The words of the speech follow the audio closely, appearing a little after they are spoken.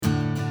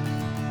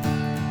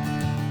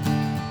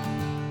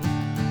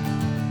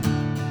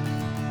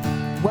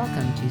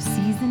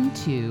Season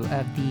 2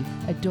 of the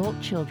Adult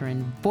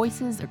Children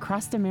Voices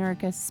Across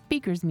America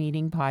Speakers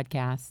Meeting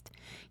podcast.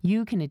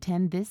 You can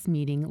attend this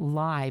meeting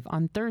live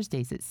on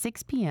Thursdays at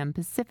 6 p.m.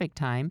 Pacific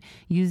Time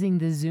using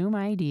the Zoom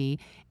ID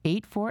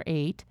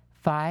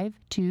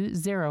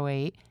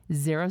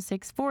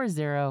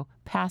 848-5208-0640,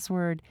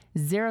 password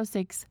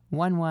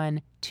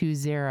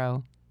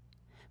 061120.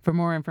 For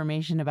more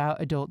information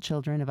about adult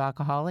children of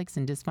alcoholics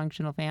and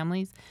dysfunctional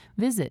families,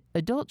 visit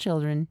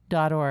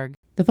adultchildren.org.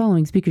 The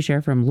following speaker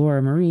share from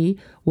Laura Marie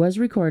was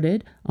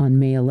recorded on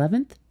May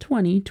 11th,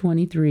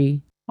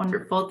 2023.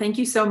 Wonderful. Thank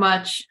you so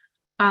much.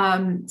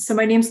 So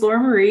my name's Laura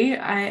Marie.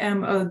 I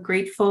am a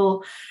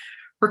grateful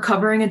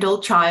recovering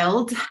adult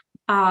child.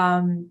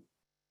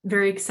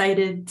 Very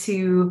excited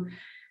to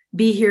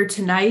be here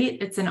tonight.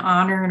 It's an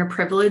honor and a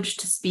privilege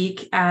to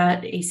speak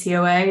at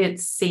ACOA.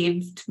 It's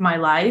saved my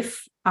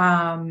life.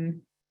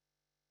 And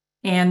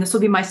this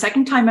will be my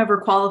second time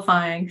ever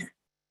qualifying.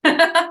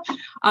 And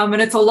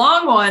it's a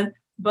long one,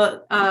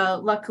 but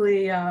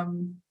luckily I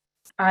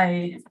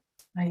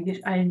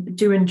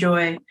do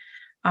enjoy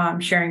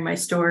sharing my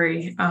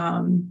story.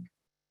 And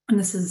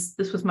this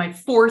was my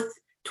fourth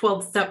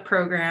 12-step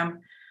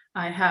program.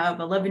 I have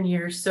 11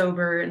 years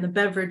sober in the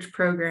beverage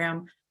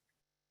program.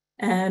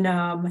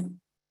 And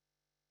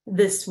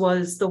this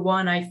was the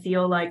one I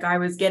feel like I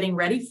was getting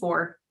ready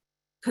for,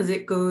 because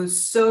it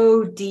goes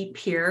so deep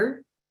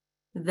here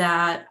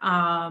that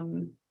I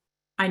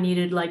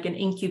needed like an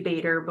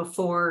incubator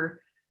before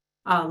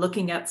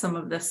looking at some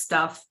of this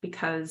stuff,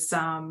 because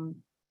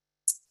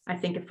I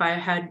think if I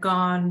had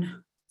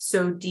gone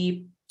so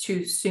deep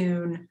too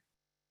soon,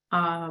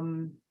 I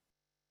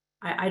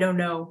don't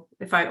know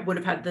if I would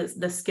have had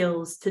the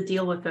skills to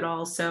deal with it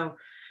all. So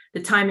the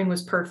timing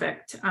was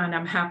perfect, and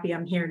I'm happy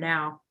I'm here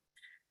now.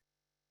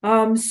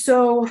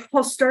 So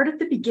I'll start at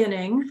the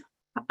beginning.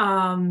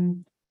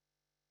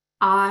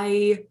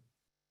 I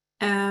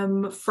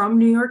am from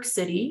New York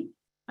City.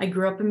 I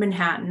grew up in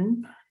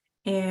Manhattan,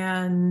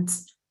 and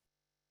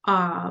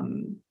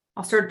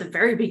I'll start at the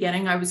very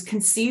beginning. I was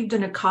conceived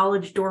in a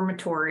college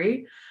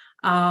dormitory,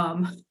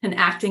 an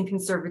acting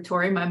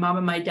conservatory. My mom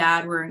and my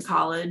dad were in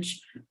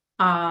college,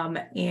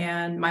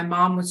 and my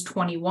mom was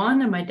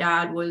 21 and my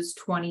dad was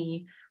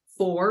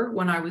 24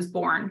 when I was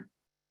born.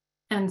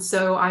 And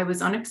so I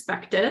was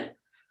unexpected.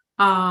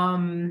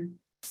 And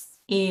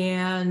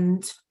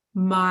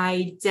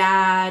my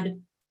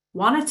dad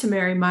wanted to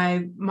marry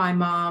my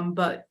mom,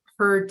 but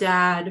her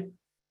dad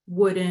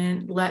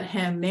wouldn't let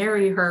him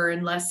marry her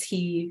unless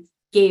he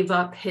gave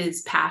up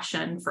his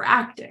passion for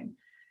acting.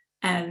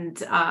 And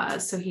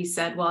so he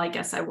said, well, I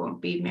guess I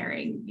won't be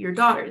marrying your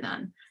daughter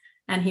then.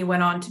 And he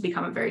went on to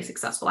become a very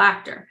successful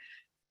actor.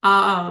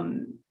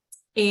 And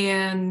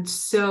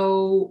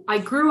so I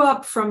grew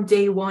up from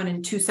day one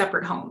in two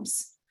separate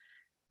homes.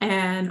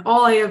 And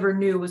all I ever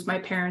knew was my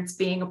parents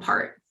being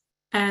apart.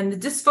 And the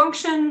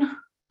dysfunction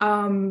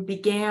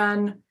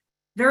began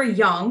very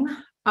young.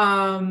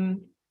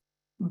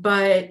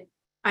 But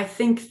I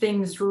think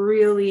things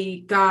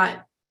really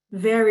got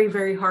very,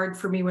 very hard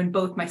for me when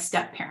both my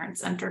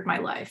step-parents entered my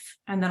life.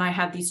 And then I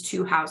had these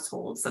two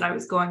households that I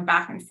was going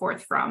back and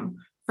forth from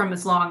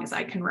as long as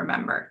I can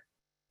remember.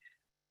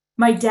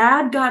 My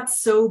dad got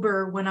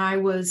sober when I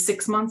was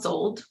 6 months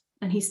old,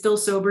 and he's still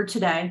sober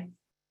today.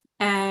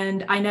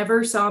 And I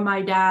never saw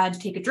my dad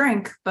take a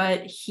drink,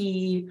 but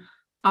he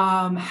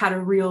had a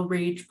real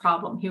rage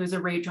problem. He was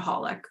a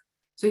rageaholic.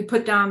 So he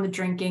put down the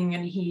drinking,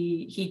 and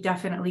he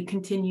definitely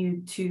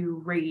continued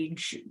to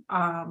rage.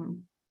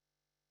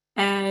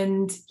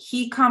 And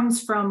he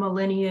comes from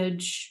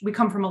we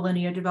come from a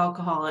lineage of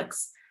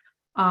alcoholics.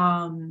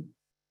 And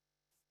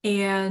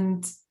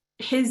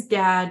his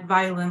dad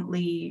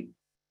violently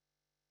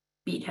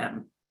beat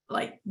him,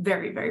 like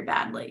very, very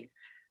badly.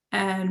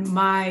 And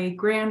my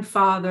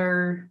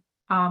grandfather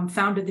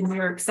founded the New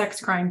York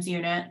Sex Crimes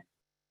Unit,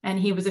 and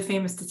he was a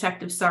famous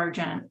detective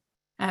sergeant.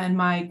 And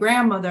my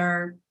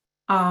grandmother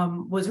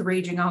was a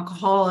raging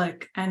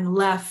alcoholic and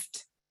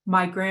left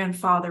my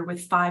grandfather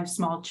with 5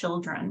 small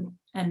children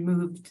and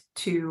moved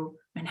to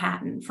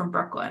Manhattan from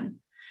Brooklyn.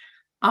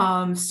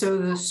 So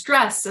the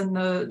stress and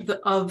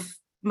of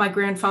my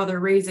grandfather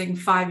raising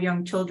 5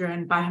 young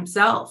children by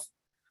himself,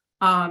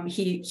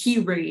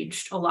 he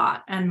raged a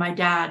lot, and my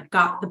dad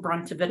got the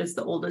brunt of it as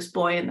the oldest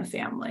boy in the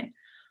family.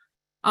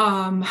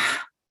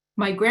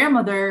 My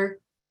grandmother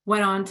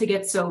went on to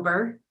get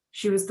sober.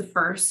 She was the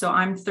first, so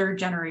I'm third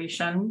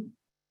generation.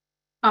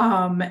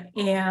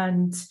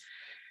 And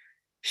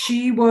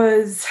she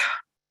was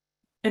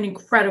an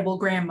incredible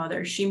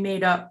grandmother. She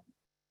made up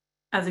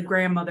as a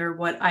grandmother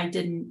what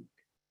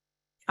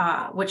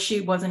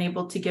she wasn't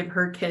able to give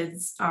her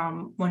kids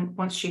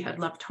once she had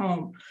left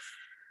home.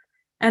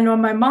 And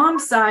on my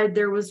mom's side,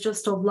 there was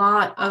just a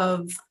lot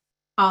of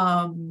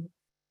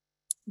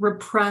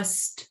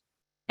repressed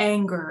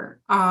anger.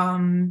 I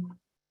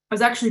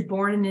was actually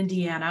born in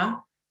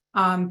Indiana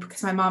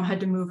because my mom had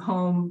to move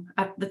home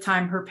at the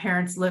time her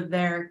parents lived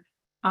there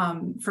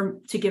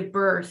to give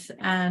birth.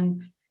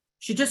 And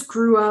she just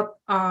grew up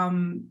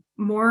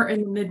more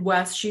in the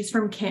Midwest. She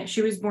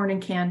was born in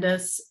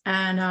Kansas,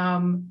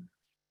 and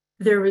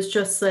there was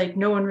just like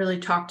no one really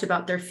talked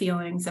about their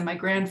feelings. And my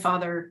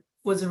grandfather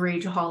was a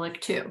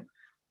rageaholic too,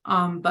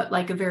 but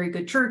like a very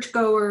good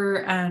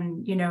churchgoer,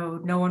 and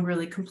no one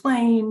really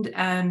complained.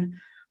 And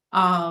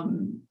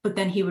but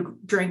then he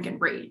would drink and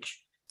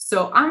rage.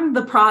 So I'm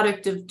the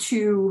product of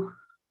two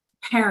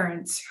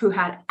parents who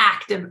had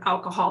active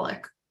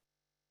alcoholic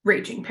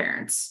raging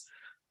parents.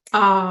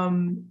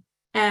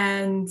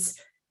 And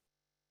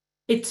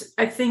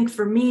I think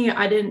for me,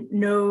 I didn't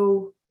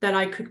know that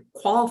I could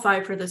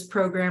qualify for this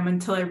program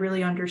until I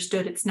really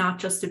understood it's not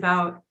just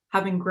about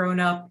having grown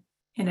up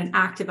in an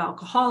active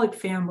alcoholic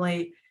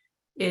family,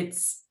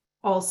 it's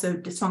also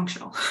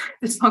dysfunctional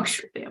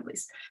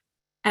families.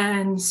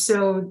 And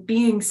so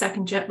being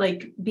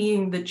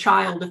being the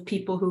child of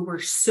people who were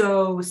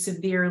so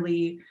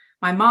severely,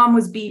 my mom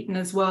was beaten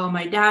as well,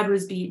 my dad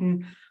was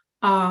beaten.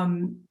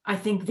 I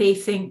think they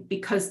think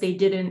because they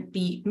didn't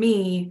beat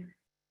me,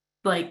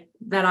 like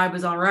that I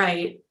was all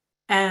right.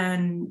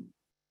 And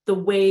the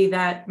way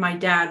that my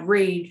dad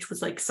raged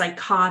was like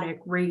psychotic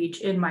rage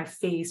in my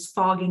face,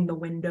 fogging the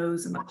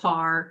windows in the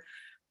car.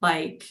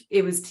 Like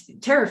it was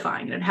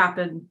terrifying. It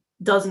happened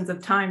dozens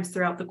of times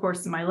throughout the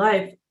course of my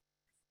life.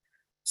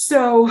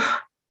 So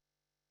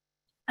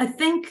I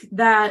think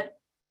that,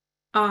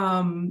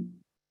 I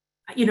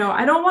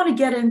don't want to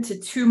get into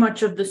too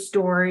much of the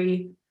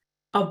story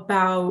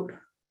about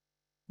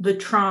the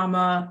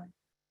trauma.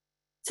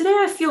 Today,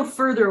 I feel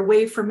further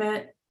away from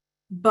it,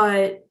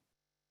 but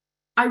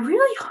I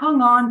really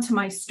hung on to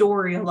my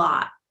story a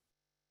lot.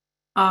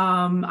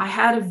 I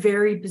had a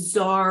very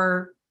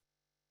bizarre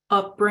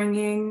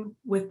upbringing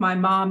with my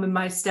mom and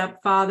my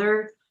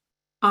stepfather.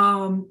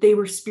 They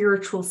were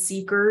spiritual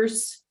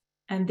seekers,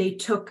 and they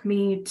took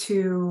me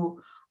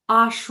to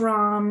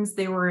ashrams.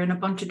 They were in a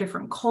bunch of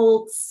different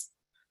cults.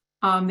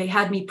 They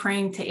had me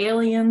praying to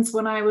aliens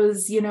when I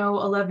was,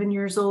 11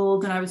 years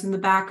old, and I was in the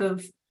back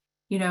of,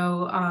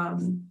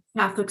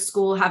 Catholic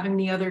school, having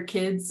the other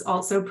kids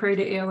also pray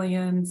to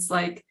aliens,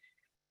 like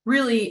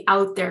really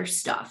out there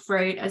stuff,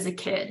 right, as a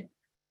kid.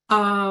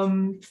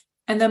 And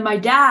then my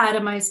dad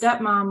and my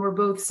stepmom were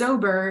both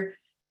sober.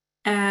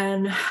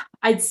 And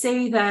I'd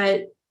say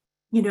that,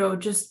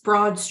 just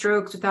broad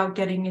strokes without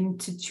getting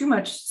into too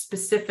much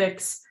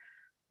specifics,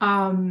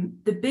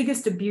 the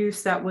biggest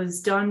abuse that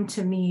was done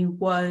to me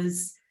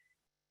was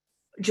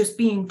just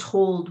being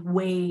told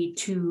way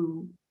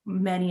too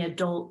many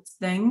adult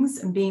things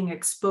and being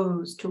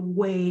exposed to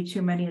way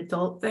too many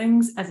adult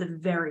things as a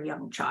very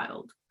young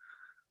child.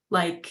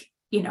 Like,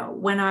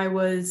 when I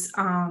was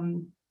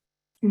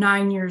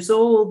 9 years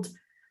old,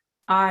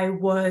 I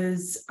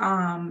was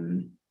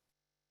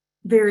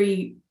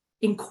very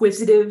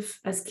inquisitive,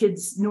 as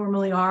kids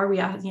normally are. They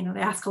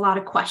ask a lot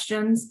of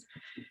questions.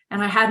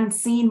 And I hadn't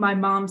seen my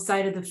mom's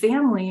side of the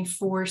family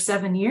for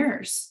 7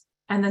 years.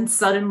 And then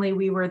suddenly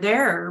we were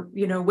there,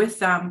 with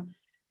them.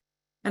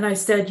 And I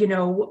said,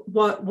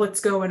 what's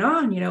going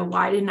on?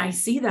 Why didn't I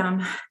see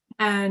them?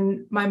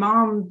 And my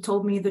mom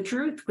told me the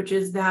truth, which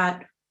is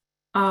that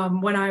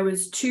when I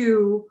was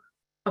 2,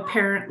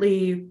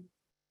 apparently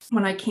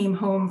when I came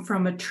home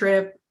from a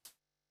trip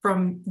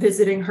from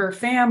visiting her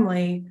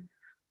family,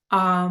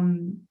 I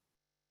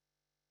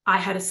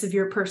had a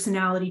severe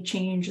personality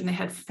change, and they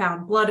had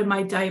found blood in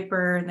my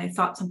diaper, and they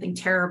thought something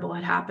terrible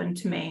had happened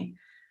to me.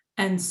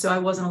 And so I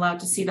wasn't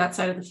allowed to see that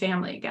side of the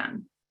family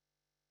again.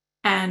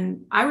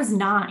 And I was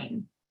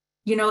 9,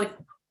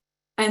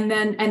 and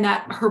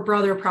that her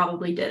brother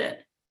probably did it.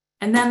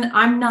 And then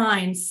I'm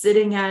 9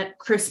 sitting at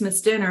Christmas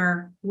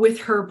dinner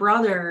with her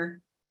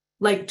brother,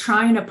 like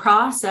trying to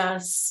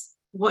process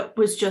what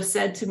was just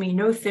said to me.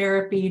 No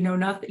therapy, no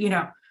nothing,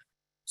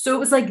 So it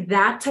was like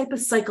that type of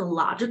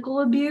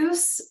psychological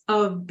abuse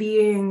of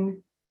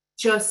being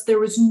there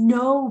was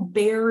no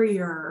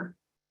barrier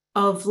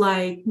of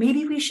like,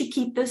 maybe we should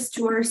keep this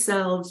to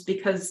ourselves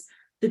because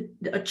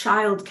a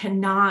child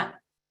cannot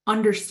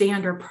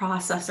understand or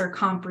process or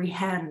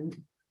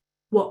comprehend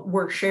what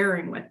we're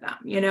sharing with them,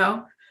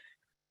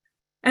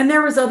 And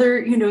there was other,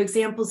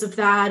 examples of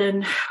that.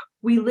 And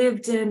we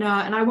lived in,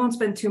 and I won't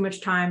spend too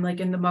much time like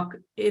in the muck,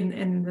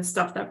 in the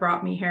stuff that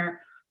brought me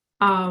here.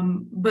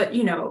 But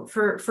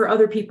for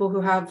other people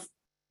who have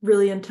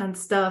really intense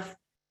stuff,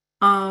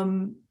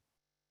 we're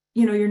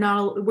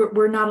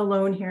not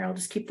alone here. I'll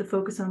just keep the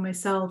focus on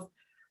myself.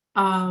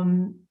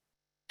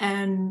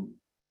 And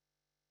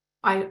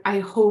I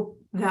hope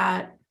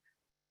that,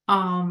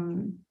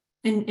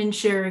 in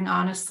sharing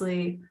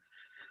honestly,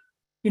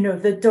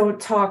 the don't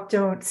talk,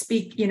 don't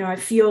speak, I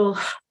feel,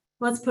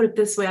 let's put it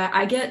this way.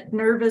 I get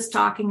nervous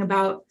talking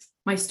about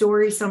my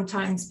story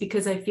sometimes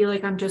because I feel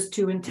like I'm just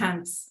too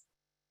intense.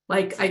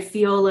 Like, I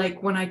feel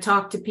like when I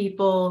talk to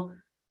people,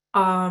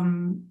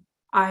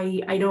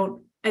 I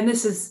don't, and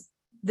this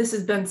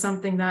has been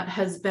something that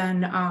has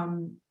been,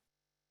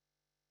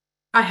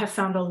 I have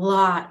found a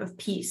lot of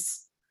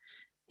peace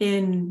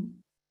in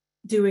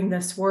doing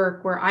this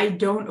work where I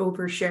don't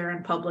overshare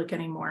in public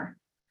anymore.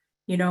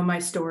 My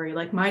story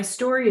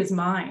is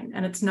mine,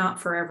 and it's not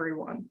for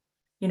everyone.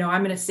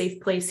 I'm in a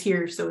safe place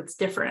here, so it's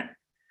different.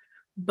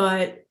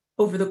 But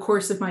over the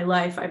course of my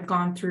life, I've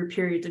gone through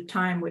periods of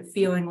time with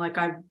feeling like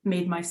I've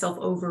made myself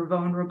over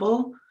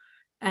vulnerable.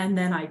 And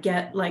then I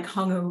get like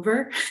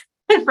hungover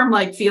from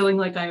like feeling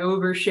like I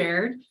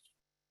overshared.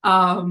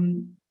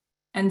 And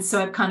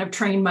so I've kind of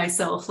trained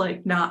myself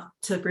like not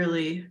to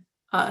really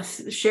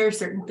share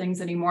certain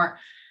things anymore.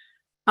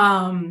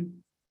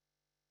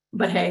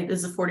 But hey,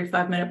 this is a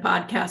 45-minute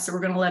podcast, so we're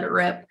going to let it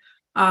rip.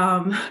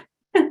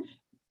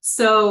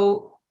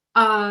 So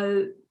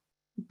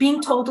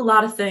being told a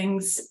lot of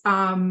things.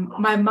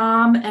 My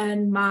mom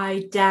and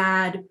my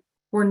dad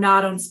were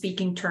not on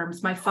speaking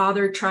terms. My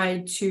father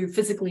tried to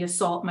physically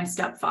assault my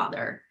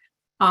stepfather,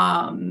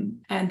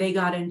 and they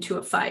got into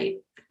a fight.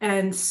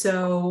 And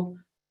so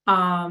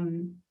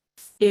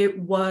it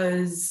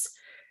was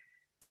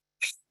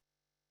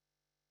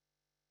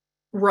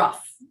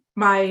rough.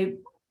 My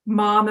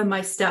mom and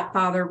my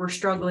stepfather were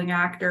struggling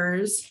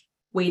actors,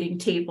 waiting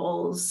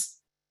tables,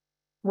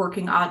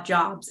 working odd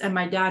jobs, and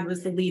my dad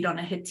was the lead on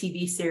a hit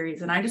TV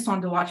series. And I just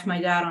wanted to watch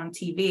my dad on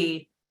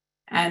TV,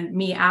 and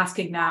me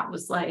asking that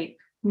was like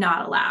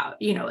not allowed,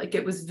 like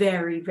it was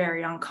very,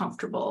 very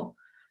uncomfortable.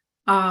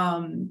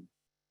 And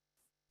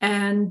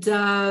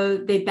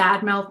they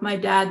badmouthed my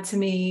dad to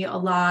me a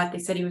lot. They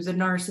said he was a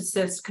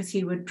narcissist because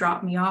he would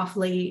drop me off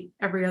late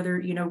every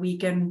other,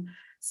 weekend,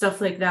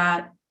 stuff like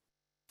that.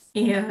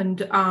 And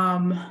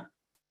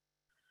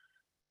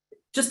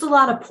just a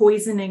lot of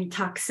poisoning,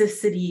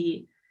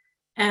 toxicity.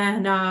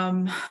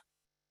 And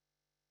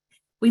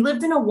we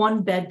lived in a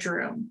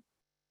 1-bedroom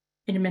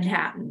in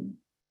Manhattan,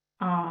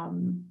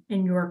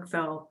 in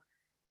Yorkville.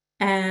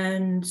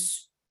 And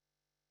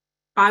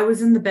I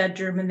was in the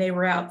bedroom and they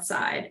were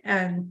outside,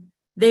 and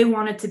they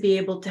wanted to be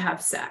able to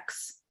have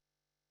sex.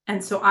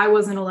 And so I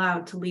wasn't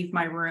allowed to leave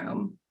my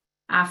room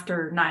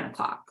after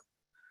 9:00.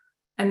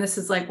 And this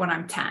is like when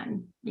I'm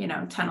 10,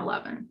 10,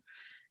 11.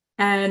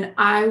 And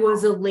I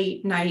was a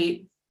late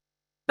night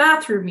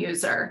bathroom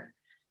user.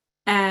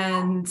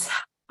 And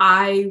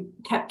I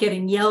kept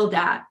getting yelled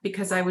at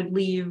because I would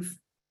leave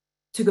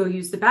to go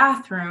use the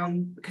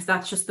bathroom, because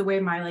that's just the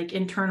way my like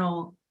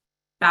internal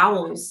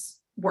bowels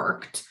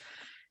worked.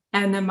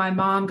 And then my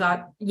mom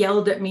got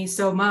yelled at me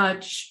so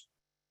much,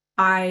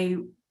 I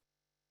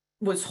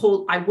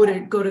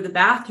wouldn't go to the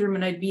bathroom,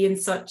 and I'd be in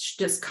such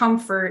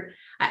discomfort.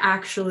 I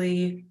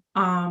actually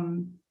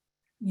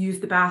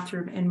used the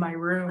bathroom in my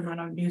room on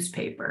a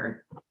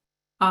newspaper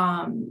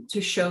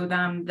to show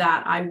them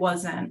that I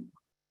wasn't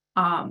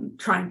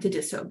trying to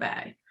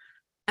disobey.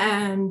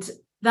 And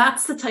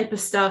that's the type of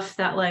stuff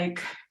that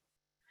like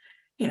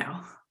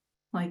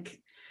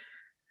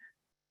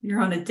you're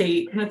on a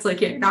date and it's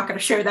like, yeah, you're not going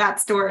to share that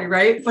story,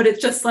 right? But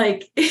it's just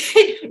like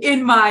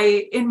in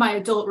my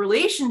adult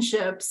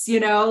relationships,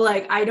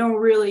 like I don't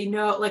really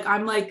know, like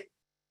I'm like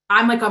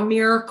a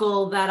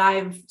miracle that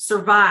I've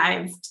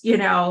survived,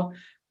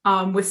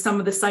 with some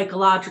of the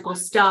psychological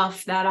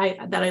stuff that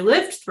I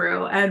lived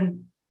through.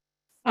 And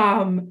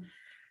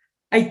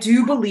I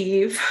do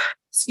believe,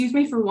 excuse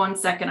me for 1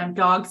 second, I'm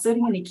dog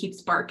sitting and he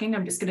keeps barking.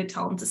 I'm just going to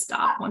tell him to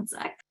stop 1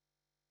 sec.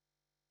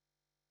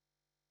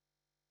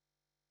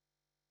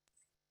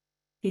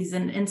 He's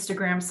an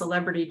Instagram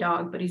celebrity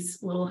dog, but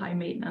he's a little high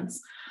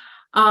maintenance.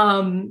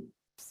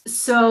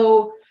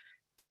 So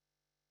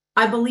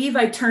I believe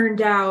I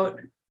turned out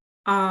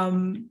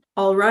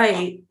all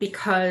right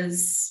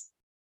because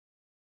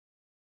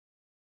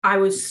I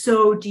was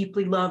so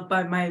deeply loved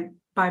by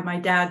my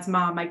dad's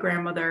mom, my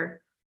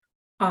grandmother,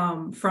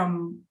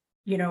 from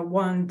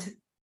 1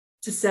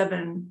 to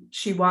 7.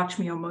 She watched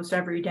me almost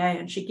every day,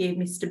 and she gave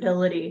me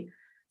stability.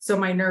 So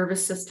my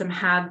nervous system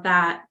had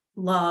that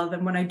love.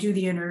 And when I do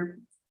the inner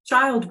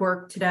child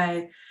work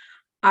today,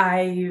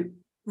 I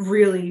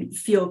really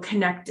feel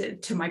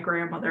connected to my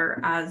grandmother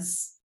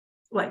as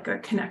like a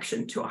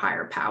connection to a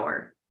higher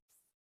power.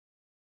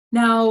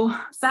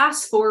 Now,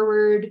 fast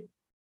forward,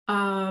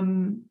 a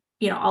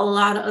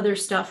lot of other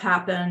stuff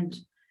happened.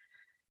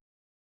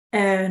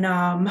 And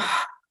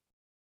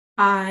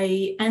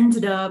I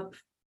ended up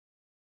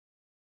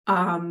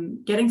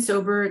getting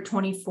sober at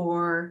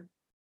 24,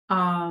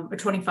 or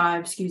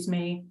 25, excuse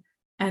me.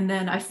 And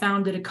then I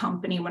founded a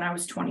company when I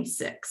was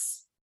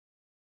 26.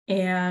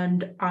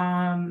 And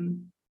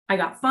I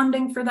got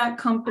funding for that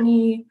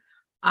company.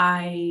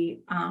 I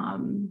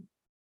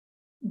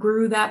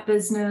grew that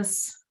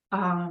business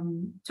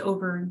to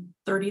over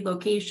 30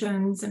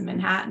 locations in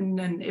Manhattan,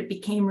 and it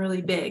became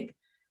really big.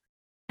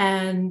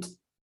 And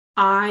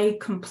I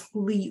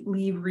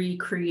completely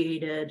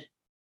recreated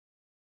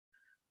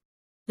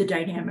the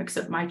dynamics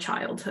of my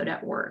childhood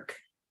at work.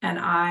 And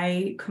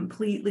I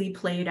completely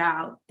played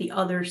out the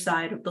other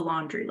side of the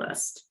laundry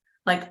list.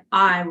 Like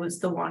I was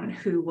the one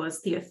who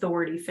was the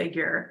authority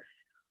figure.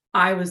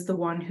 I was the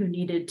one who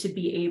needed to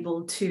be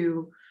able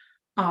to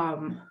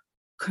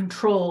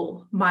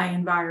control my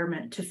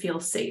environment to feel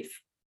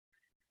safe.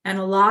 And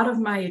a lot of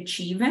my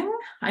achieving,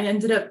 I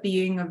ended up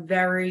being a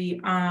very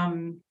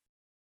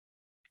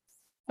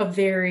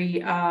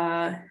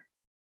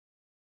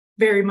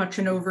very much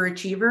an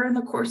overachiever in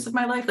the course of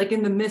my life, like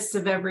in the midst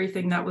of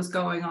everything that was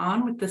going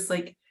on with this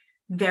like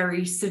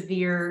very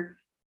severe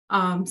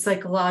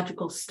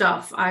psychological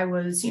stuff. I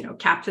was,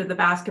 captain of the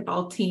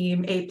basketball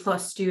team, A+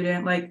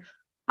 student. Like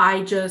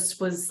I just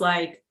was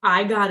like,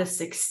 I gotta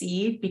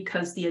succeed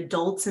because the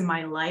adults in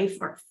my life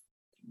are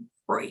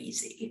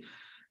crazy.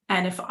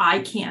 And if I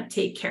can't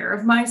take care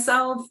of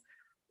myself,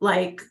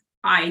 like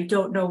I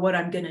don't know what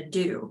I'm gonna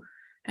do.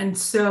 And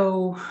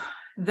so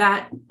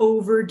that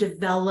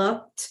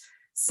overdeveloped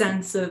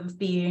sense of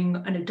being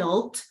an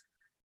adult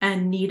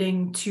and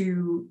needing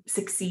to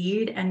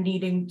succeed and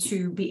needing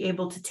to be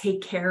able to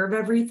take care of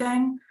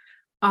everything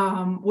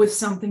was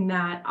something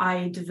that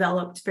I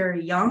developed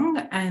very young.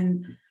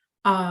 And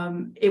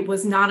it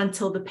was not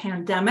until the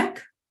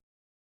pandemic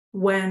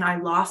when I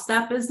lost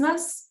that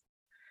business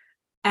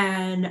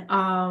and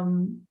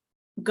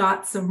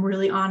got some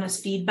really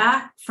honest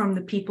feedback from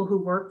the people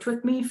who worked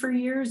with me for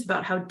years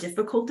about how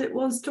difficult it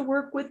was to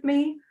work with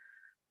me,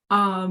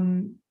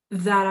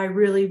 that I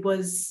really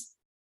was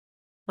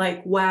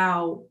like,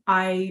 wow,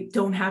 I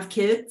don't have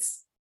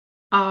kids,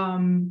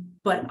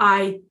 but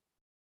I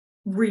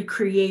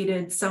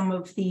recreated some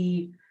of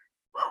I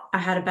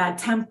had a bad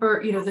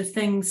temper, the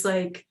things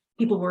like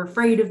people were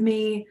afraid of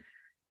me,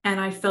 and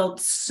I felt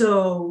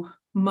so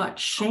much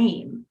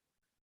shame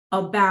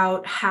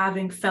about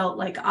having felt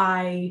like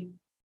I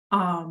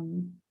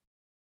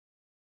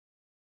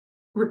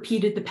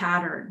repeated the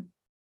pattern.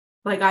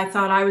 Like I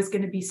thought I was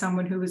going to be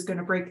someone who was going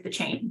to break the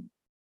chain.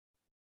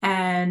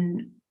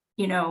 And,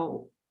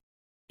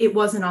 it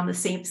wasn't on the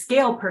same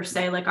scale per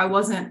se. Like I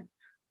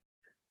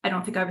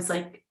don't think I was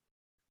like,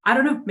 I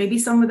don't know, maybe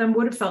some of them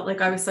would have felt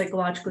like I was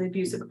psychologically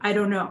abusive. I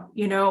don't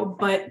know,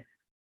 but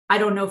I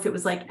don't know if it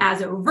was like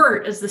as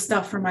overt as the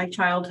stuff from my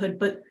childhood,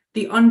 but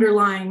the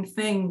underlying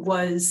thing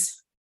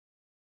was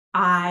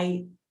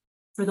I,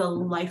 for the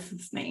life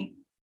of me,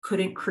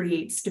 couldn't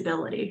create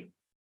stability.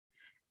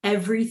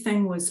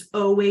 Everything was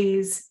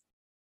always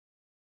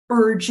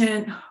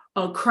urgent,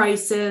 a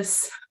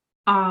crisis,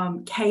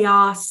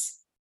 chaos.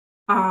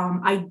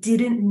 I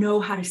didn't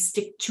know how to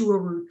stick to a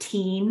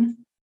routine.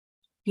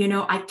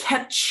 I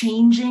kept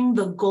changing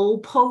the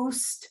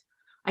goalpost.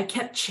 I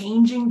kept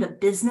changing the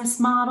business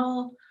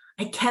model.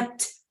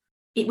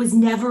 It was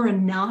never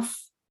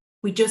enough.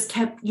 We just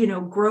kept,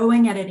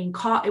 growing at any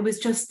cost. It was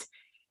just,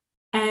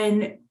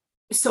 and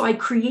so I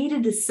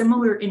created a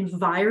similar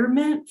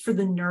environment for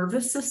the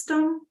nervous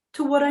system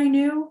to what I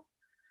knew.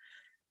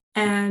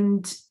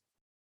 And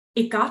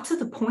it got to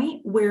the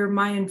point where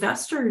my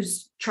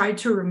investors tried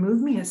to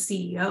remove me as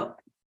CEO.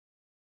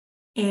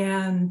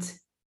 And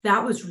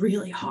that was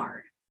really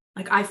hard.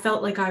 Like I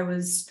felt like I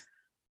was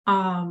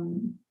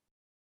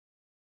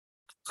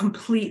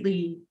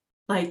completely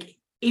like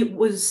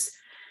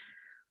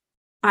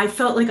I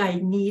felt like I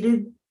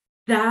needed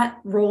that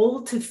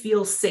role to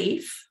feel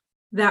safe,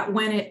 that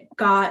when it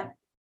got,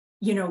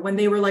 when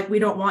they were like, we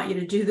don't want you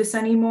to do this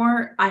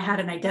anymore, I had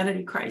an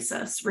identity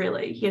crisis,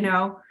 really,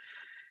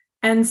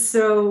 And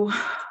so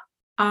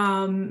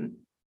the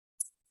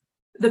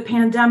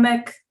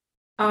pandemic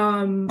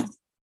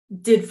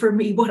did for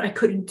me what I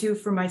couldn't do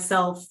for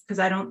myself, because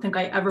I don't think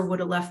I ever would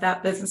have left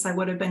that business. I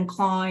would have been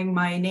clawing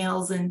my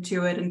nails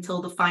into it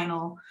until the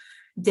final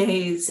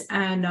days.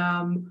 And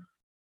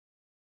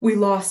we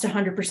lost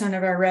 100%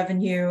 of our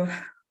revenue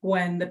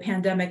when the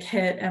pandemic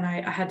hit, and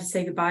I had to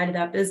say goodbye to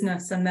that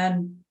business. And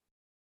then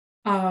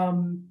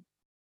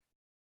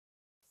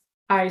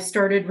I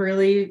started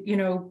really,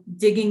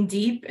 digging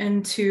deep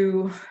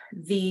into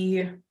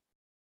the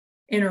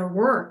inner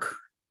work.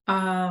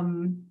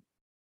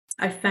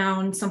 I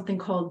found something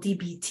called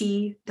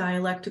DBT,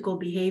 dialectical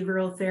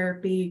behavioral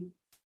therapy,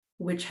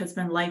 which has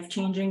been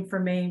life-changing for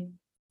me.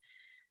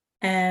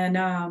 And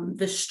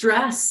the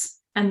stress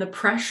and the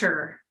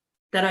pressure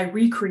that I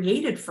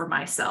recreated for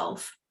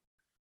myself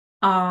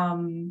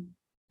in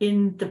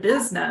the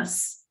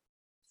business,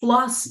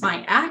 plus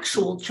my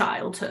actual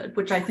childhood,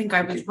 which I think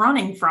I was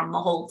running from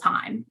the whole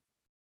time,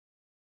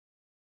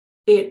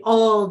 it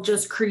all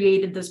just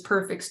created this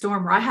perfect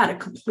storm where I had a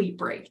complete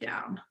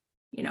breakdown.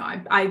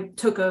 I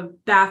took a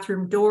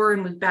bathroom door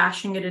and was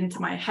bashing it into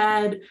my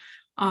head,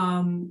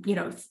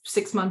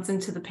 6 months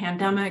into the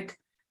pandemic.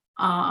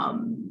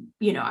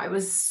 I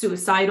was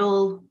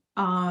suicidal.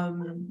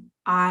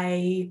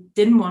 I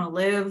didn't want to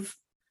live.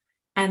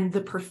 And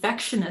the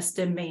perfectionist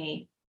in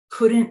me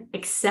couldn't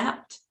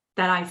accept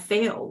that I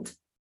failed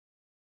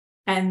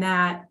and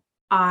that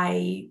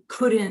I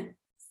couldn't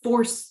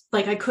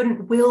I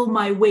couldn't will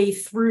my way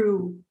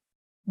through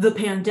the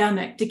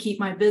pandemic to keep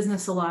my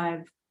business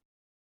alive.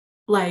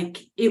 Like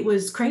it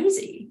was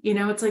crazy,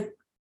 it's like,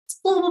 it's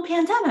a global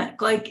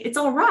pandemic, like it's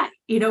all right,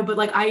 but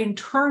like I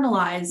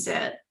internalized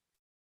it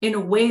in a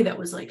way that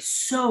was like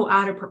so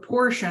out of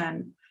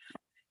proportion.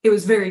 It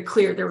was very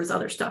clear there was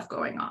other stuff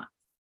going on.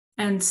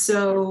 And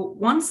so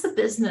once the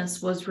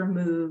business was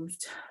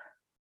removed,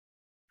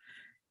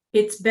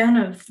 it's been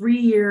a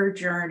 3-year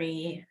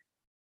journey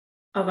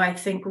of, I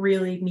think,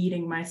 really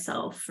meeting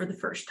myself for the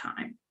first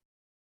time,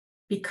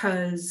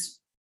 because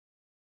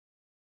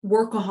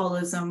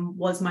workaholism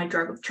was my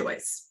drug of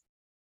choice.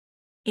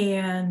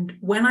 And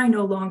when I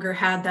no longer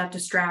had that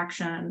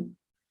distraction,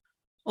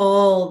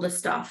 all the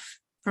stuff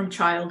from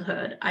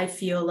childhood, I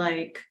feel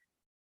like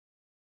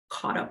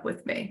caught up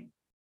with me.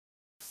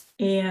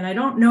 And I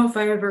don't know if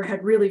I ever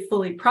had really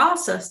fully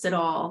processed it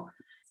all.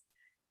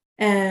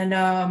 And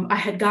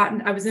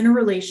I was in a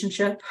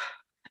relationship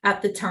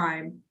at the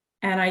time.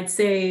 And I'd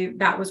say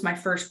that was my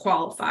first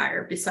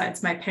qualifier,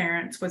 besides my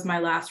parents, was my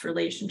last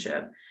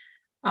relationship.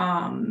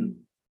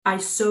 I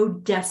so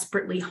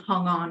desperately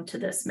hung on to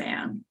this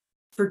man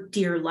for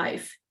dear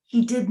life.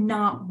 He did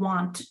not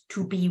want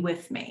to be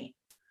with me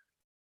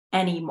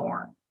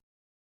anymore.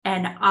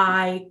 And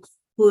I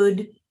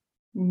could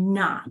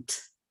not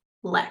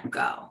let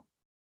go,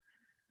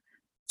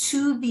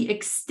 to the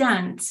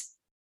extent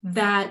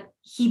that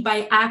he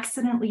by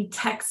accidentally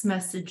text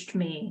messaged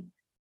me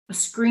a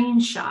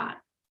screenshot,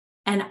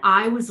 and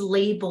I was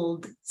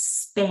labeled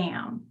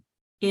spam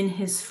in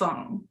his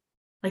phone.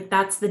 Like,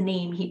 that's the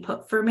name he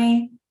put for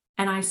me.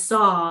 And I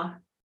saw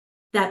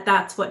that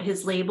that's what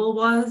his label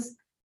was.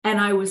 And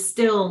I was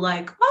still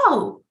like,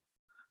 oh,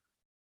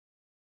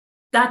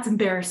 that's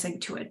embarrassing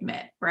to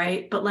admit,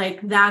 right? But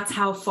like, that's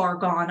how far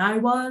gone I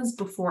was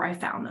before I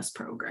found this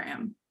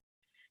program.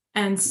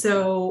 And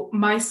so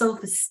my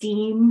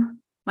self-esteem,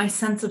 my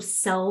sense of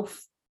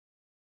self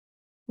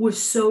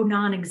was so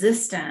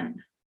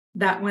non-existent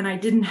that when I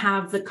didn't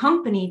have the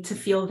company to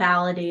feel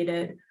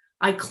validated,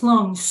 I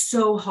clung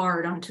so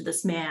hard onto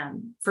this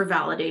man for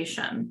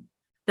validation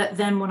that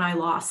then when I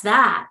lost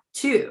that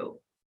too,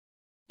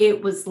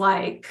 it was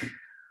like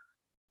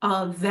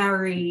a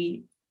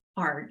very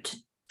hard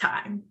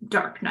time,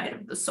 dark night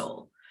of the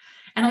soul.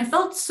 And I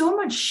felt so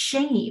much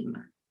shame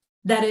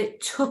that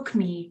it took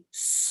me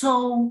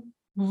so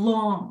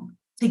long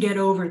to get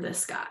over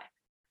this guy.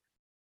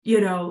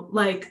 You know,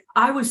 like,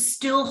 I was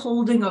still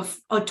holding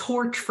a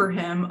torch for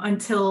him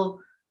until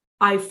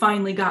I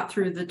finally got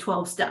through the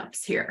 12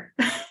 steps here.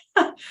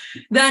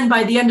 Then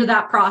by the end of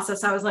that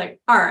process, I was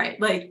like, all right,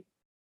 like,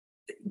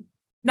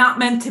 not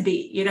meant to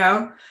be, you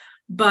know?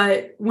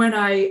 But when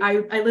I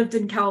lived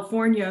in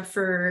California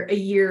for a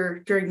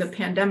year during the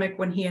pandemic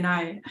when he and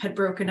I had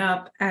broken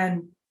up.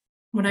 And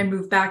when I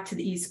moved back to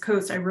the East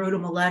Coast, I wrote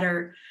him a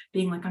letter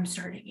being like, I'm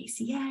starting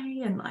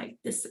ACA and like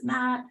this and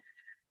that,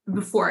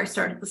 before I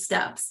started the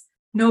steps.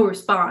 No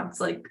response,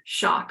 like,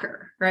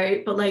 shocker,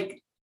 right? But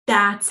like,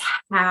 that's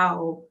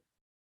how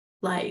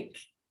like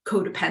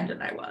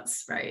codependent I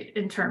was, right?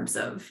 In terms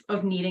of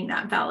needing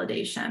that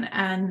validation.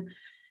 And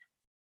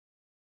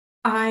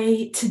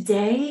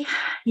today,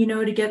 you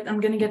know, I'm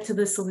going to get to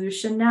the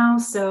solution now.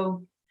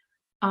 So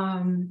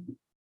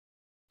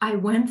I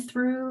went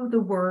through the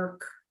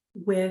work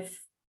with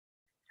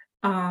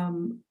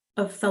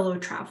a fellow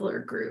traveler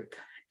group,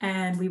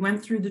 and we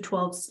went through the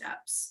 12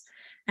 steps.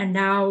 And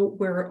now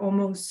we're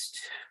almost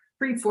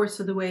 3/4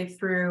 of the way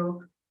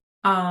through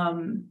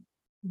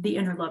the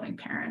Inner Loving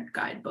Parent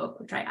guidebook,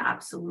 which I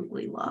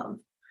absolutely love.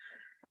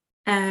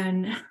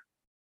 And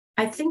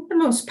I think the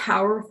most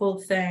powerful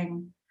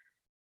thing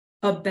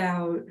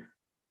about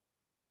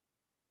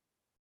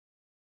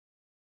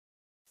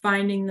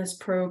finding this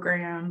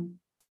program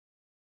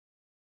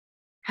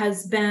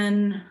has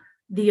been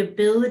the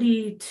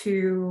ability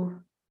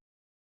to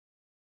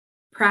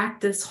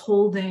practice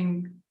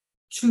holding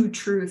two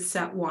truths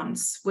at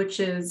once, which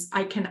is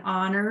I can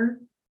honor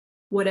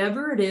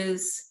whatever it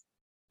is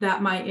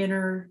that my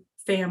inner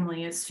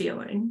family is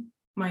feeling,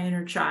 my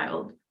inner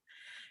child,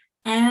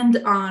 and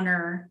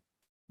honor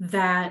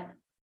that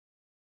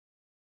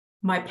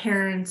my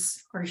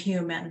parents are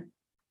human.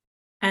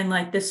 And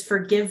like this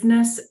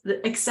forgiveness,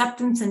 the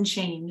acceptance and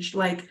change,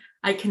 like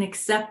I can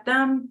accept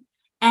them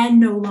and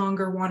no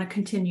longer want to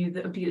continue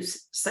the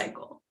abuse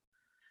cycle.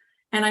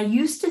 And I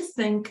used to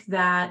think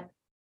that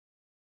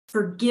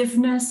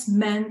forgiveness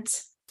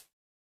meant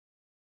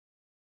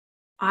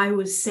I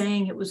was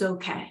saying it was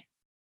okay.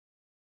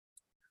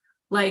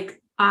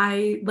 Like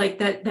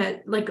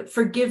that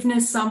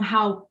forgiveness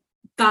somehow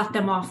got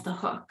them off the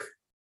hook.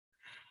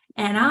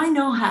 And I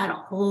know how to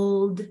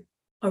hold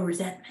a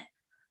resentment.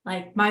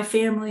 Like, my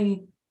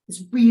family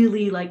is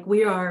really like,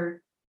 we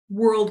are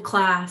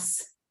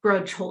world-class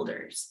grudge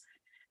holders.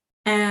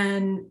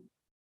 And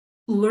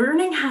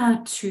learning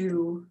how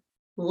to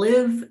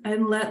live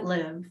and let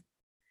live,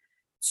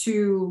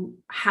 to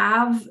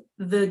have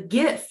the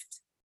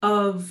gift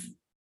of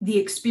the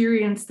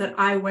experience that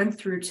I went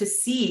through, to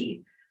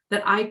see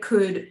that I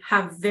could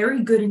have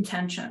very good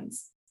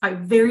intentions. I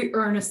very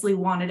earnestly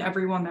wanted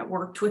everyone that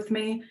worked with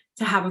me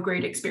to have a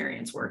great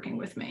experience working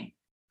with me.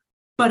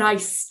 But I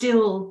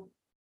still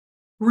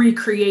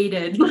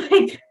recreated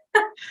like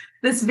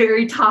this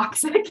very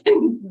toxic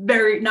and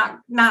very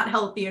not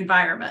healthy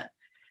environment.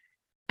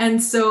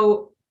 And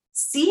so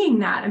seeing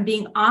that and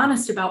being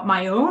honest about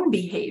my own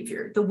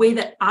behavior, the way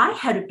that I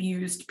had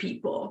abused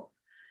people,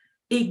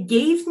 it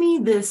gave me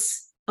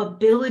this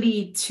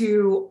ability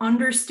to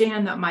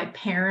understand that my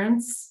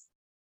parents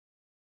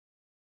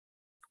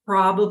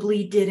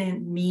probably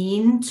didn't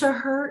mean to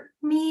hurt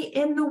me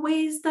in the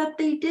ways that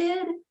they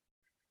did.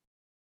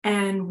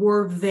 and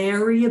were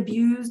very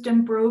abused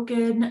and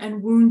broken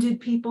and wounded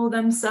people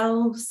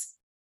themselves.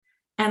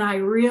 And I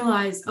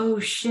realized, oh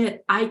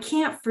shit, I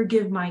can't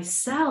forgive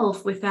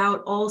myself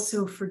without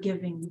also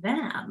forgiving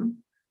them.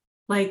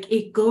 Like,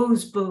 it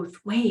goes both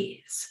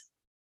ways.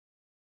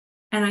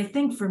 And I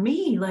think for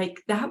me,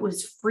 like, that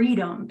was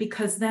freedom,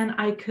 because then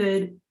I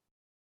could,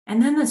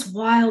 and then this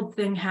wild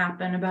thing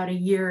happened about a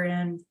year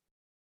in,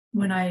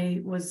 when I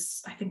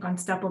was, I think, on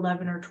step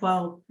 11 or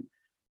 12,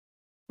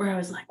 where I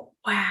was like,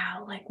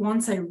 wow, like,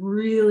 once I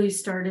really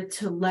started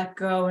to let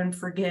go and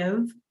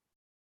forgive,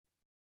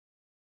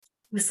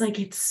 it was like,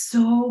 it's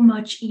so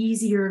much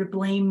easier to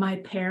blame my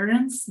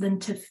parents than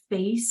to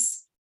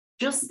face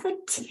just the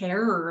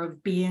terror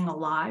of being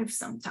alive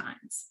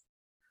sometimes.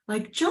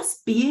 Like,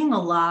 just being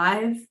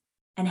alive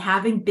and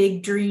having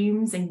big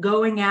dreams and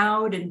going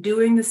out and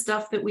doing the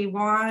stuff that we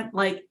want,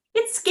 like,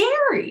 it's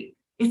scary.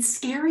 It's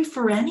scary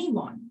for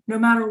anyone, no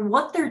matter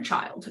what their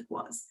childhood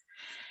was.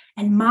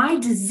 And my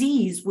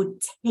disease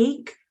would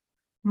take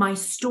my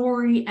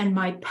story and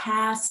my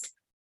past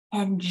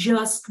and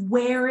just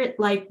wear it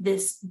like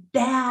this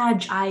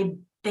badge. I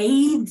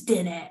bathed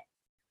in it,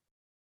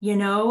 you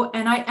know?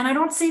 And I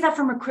don't say that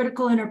from a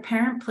critical inner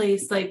parent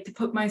place, like to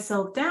put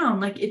myself down.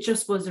 Like, it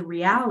just was a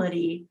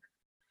reality.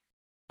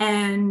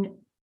 And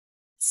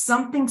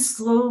something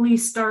slowly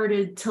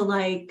started to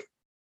like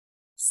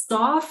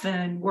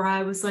soften, where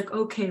I was like,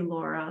 okay,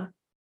 Laura,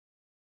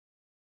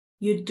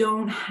 you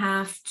don't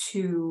have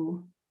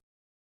to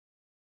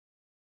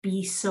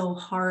be so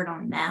hard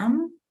on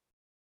them,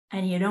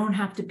 and you don't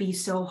have to be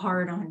so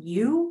hard on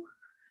you.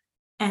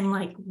 And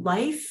like,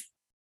 life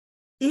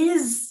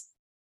is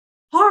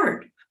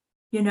hard,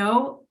 you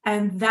know?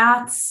 And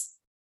that's,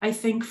 I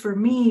think, for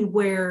me,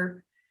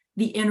 where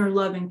the inner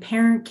loving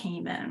parent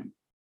came in.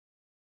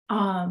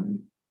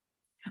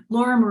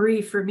 Laura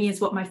Marie, for me, is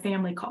what my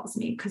family calls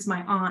me, because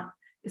my aunt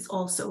is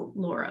also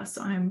Laura.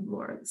 So I'm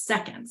Laura the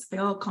second. So they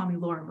all call me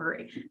Laura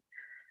Marie.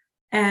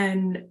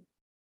 And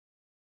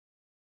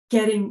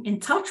getting in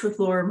touch with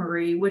Laura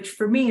Marie, which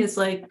for me is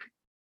like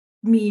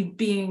me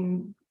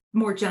being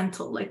more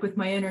gentle, like with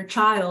my inner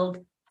child,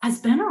 has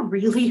been a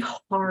really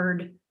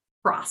hard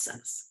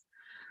process.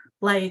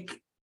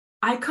 Like,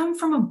 I come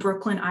from a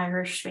Brooklyn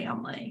Irish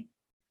family,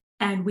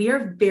 and we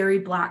are very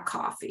Black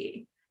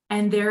coffee.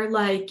 And they're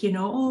like, you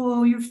know,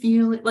 oh, you're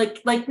feeling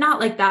like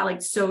not like that,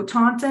 like so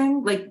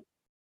taunting. Like,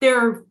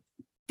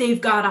 they've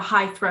got a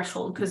high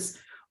threshold, because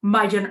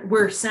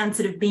we're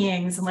sensitive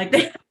beings, and like,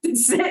 they have to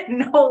sit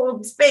and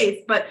hold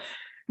space, but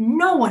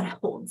no one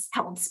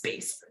held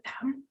space for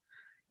them,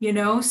 you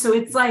know? So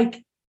it's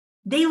like,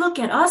 they look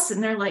at us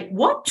and they're like,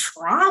 what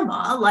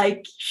trauma?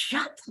 Like,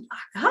 shut the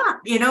fuck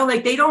up, you know?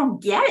 Like, they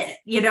don't get it,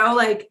 you know?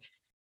 Like,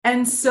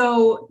 and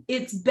so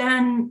it's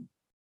been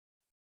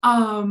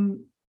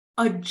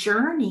a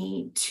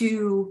journey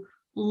to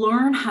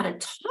learn how to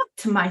talk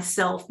to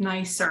myself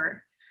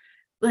nicer.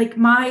 Like,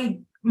 my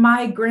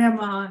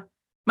grandma,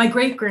 my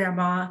great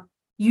grandma,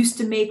 used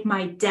to make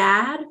my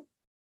dad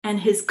and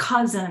his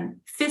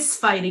cousin fist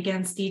fight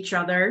against each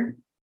other,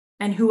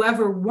 and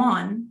whoever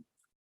won,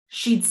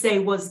 she'd say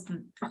was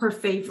her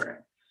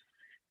favorite.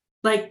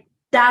 Like,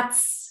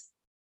 that's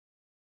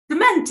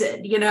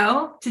demented, you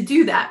know, to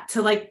do that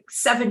to like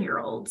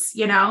 7-year-olds,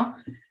 you know?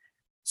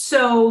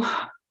 So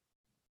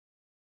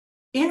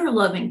inner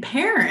loving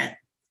parent,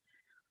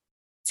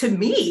 to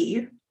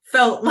me,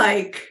 felt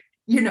like,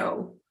 you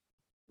know,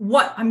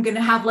 what, I'm going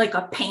to have like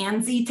a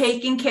pansy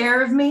taking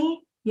care of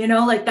me, you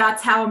know? Like,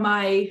 that's how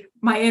my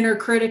inner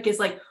critic is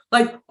like,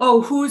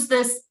 oh, who's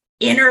this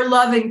inner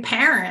loving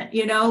parent,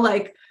 you know?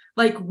 Like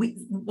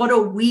what a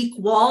weak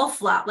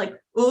wallflower, like,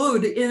 oh,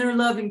 the inner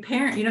loving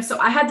parent, you know? So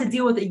I had to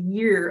deal with a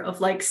year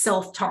of like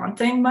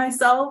self-taunting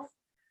myself.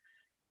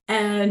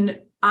 And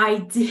I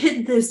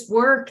did this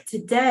work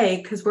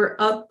today, because we're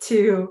up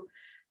to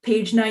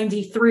page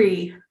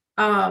 93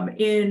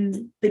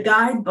 in the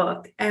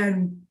guidebook,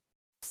 and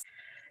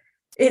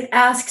it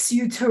asks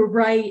you to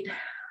write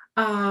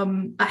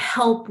a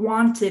help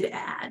wanted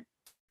ad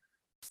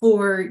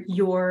for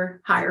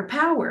your higher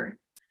power.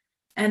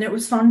 And it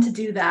was fun to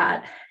do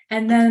that.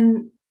 And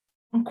then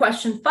in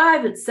question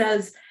 5, it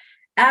says,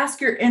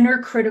 ask your inner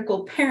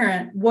critical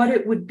parent what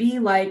it would be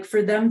like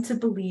for them to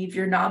believe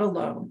you're not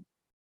alone,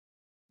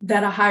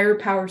 that a higher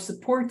power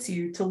supports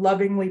you to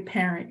lovingly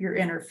parent your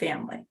inner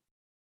family.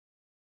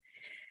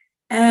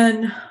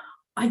 And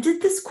I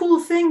did this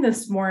cool thing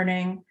this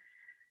morning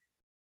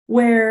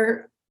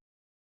where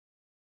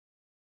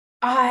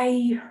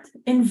I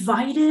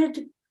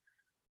invited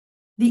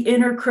the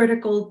inner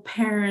critical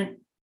parent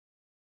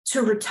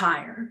to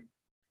retire,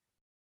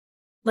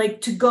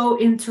 like to go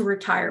into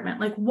retirement.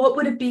 Like, what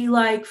would it be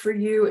like for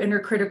you, inner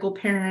critical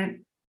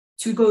parent,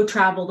 to go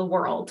travel the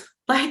world?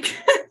 Like,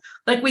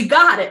 like, we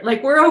got it.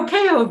 Like, we're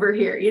okay over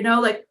here, you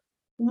know? Like,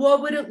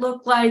 what would it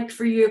look like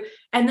for you?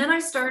 And then I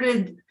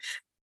started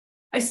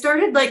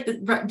like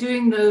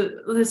doing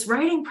this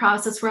writing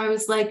process where I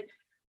was like,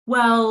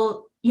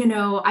 well, you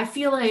know, I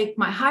feel like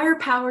my higher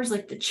powers,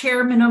 like the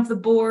chairman of the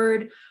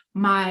board,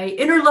 my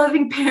inner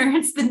loving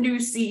parent's the new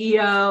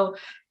CEO,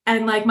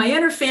 and like my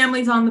inner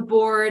family's on the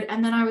board.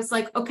 And then I was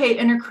like, okay,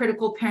 inner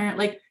critical parent,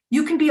 like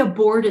you can be a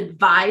board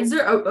advisor,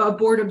 a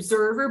board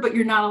observer, but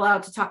you're not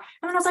allowed to talk.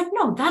 And then I was like,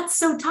 no, that's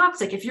so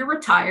toxic. If you're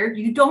retired,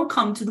 you don't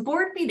come to the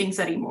board meetings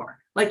anymore.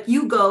 Like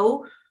you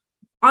go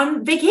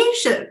on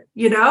vacation,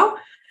 you know?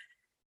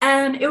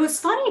 And it was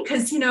funny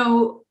because, you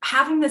know,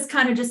 having this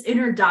kind of just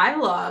inner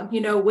dialogue,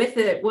 you know, with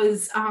it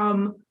was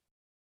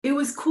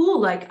cool.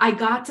 Like I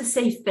got to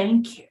say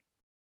thank you.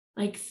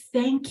 Like,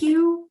 thank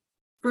you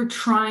for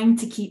trying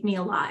to keep me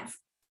alive.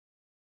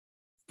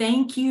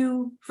 Thank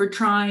you for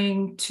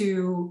trying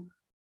to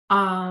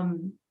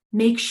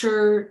make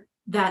sure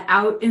that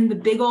out in the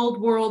big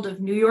old world of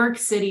New York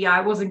City,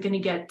 I wasn't going to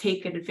get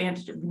taken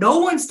advantage of. No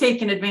one's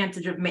taking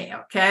advantage of me,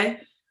 okay?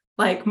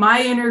 Like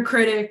my inner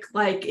critic,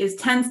 like is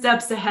 10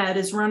 steps ahead,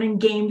 is running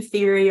game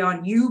theory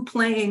on you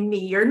playing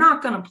me. You're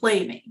not going to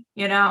play me,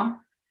 you know?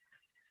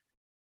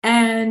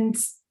 And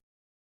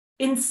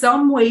in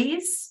some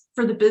ways,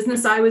 for the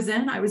business I was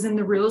in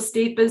the real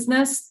estate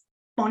business,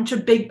 bunch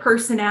of big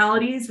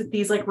personalities with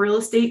these like real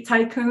estate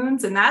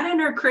tycoons, and that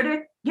inner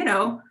critic, you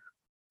know,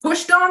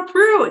 pushed on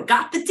through and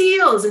got the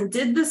deals and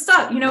did the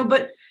stuff, you know,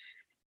 but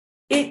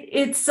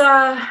it's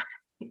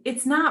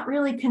not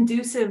really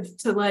conducive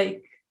to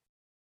like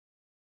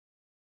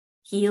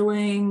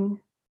healing.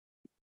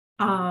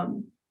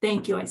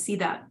 Thank you. I see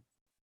that.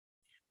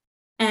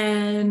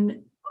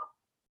 And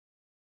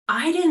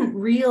I didn't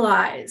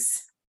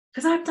realize,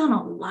 because I've done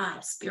a lot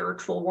of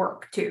spiritual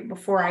work too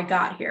before I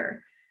got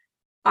here.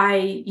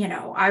 I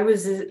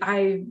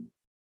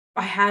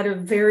had a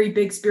very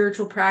big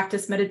spiritual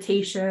practice,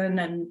 meditation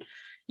and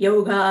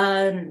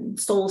yoga and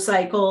soul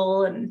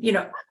cycle and, you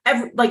know,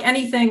 like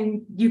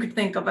anything you could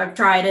think of. I've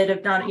tried it.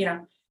 I've done it, you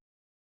know.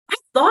 I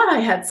thought I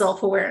had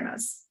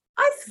self-awareness.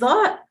 I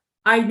thought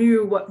I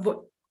knew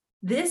what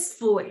this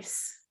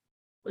voice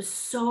was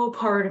so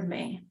part of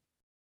me.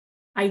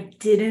 I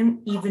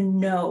didn't even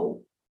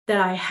know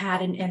that I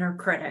had an inner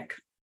critic,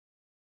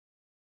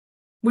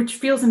 which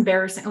feels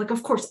embarrassing. Like,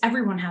 of course,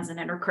 everyone has an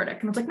inner critic.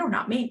 And I was like, no,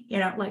 not me, you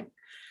know, like,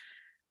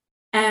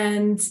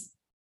 and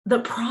the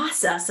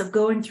process of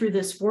going through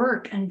this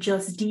work and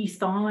just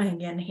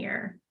de-thawing in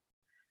here,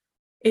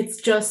 it's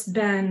just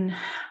been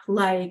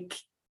like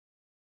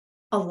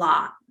a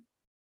lot,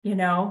 you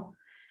know?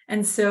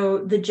 And so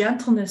the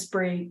gentleness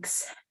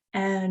breaks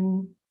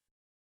and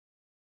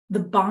the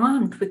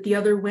bond with the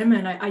other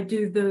women. I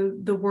do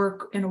the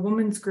work in a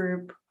women's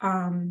group.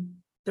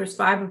 There's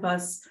 5 of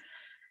us,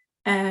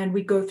 and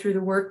we go through the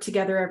work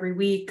together every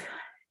week.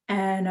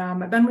 And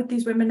I've been with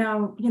these women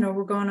now, you know,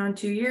 we're going on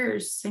 2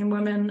 years, same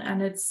women,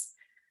 and it's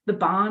the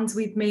bonds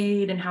we've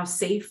made and how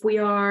safe we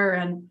are.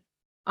 And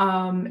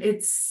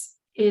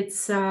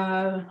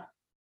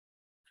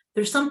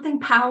there's something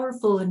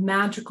powerful and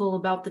magical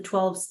about the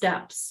 12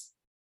 steps,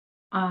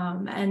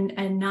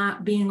 and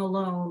not being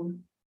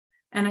alone.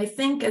 And I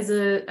think as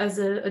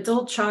a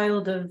adult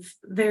child of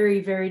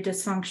very, very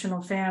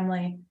dysfunctional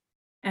family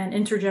and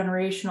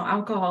intergenerational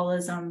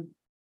alcoholism,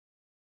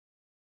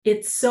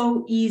 it's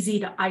so easy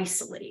to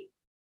isolate.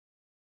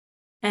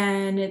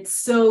 And it's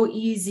so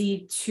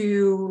easy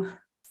to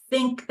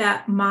think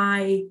that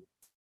my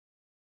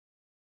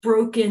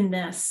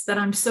brokenness, that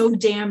I'm so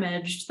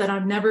damaged, that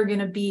I'm never going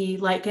to be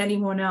like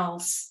anyone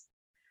else,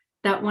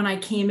 that when I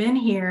came in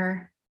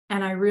here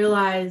and I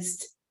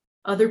realized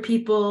other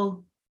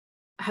people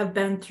have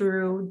been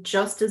through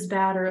just as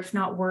bad or if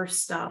not worse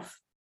stuff,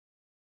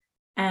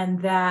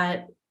 and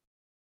that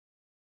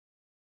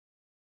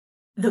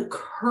the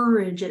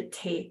courage it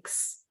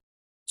takes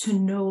to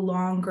no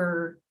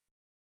longer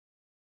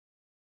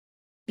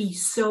be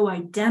so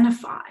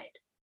identified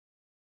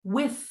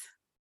with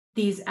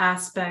these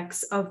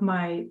aspects of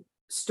my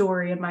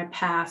story and my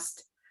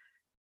past,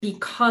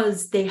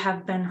 because they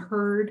have been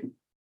heard,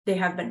 they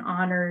have been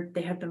honored,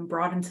 they have been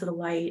brought into the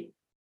light.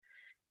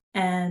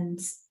 And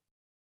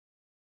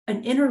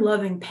an inner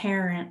loving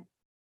parent,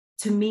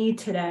 to me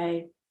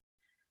today,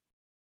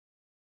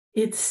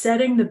 it's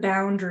setting the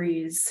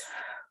boundaries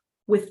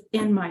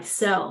within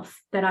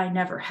myself that I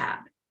never had.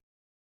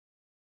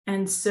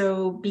 And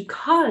so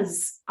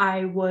because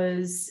I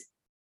was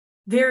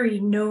very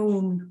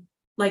known,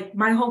 like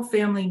my whole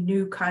family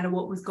knew kind of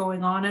what was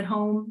going on at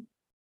home,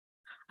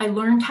 I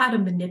learned how to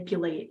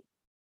manipulate.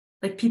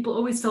 Like people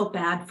always felt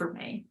bad for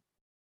me.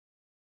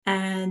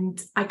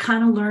 And I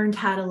kind of learned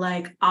how to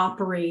like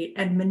operate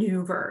and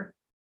maneuver.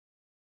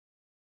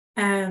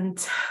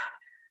 And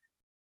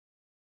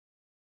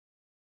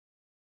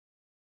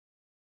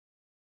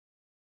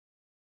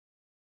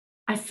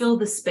I fill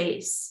the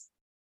space.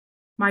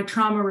 My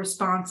trauma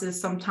responses,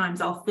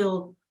 sometimes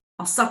I'll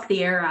suck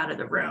the air out of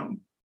the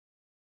room.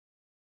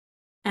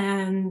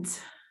 And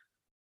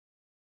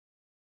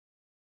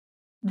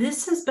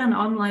this has been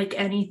unlike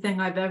anything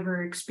I've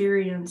ever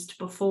experienced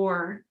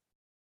before.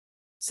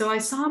 So I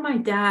saw my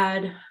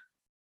dad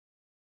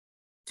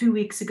 2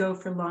 weeks ago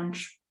for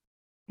lunch.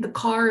 The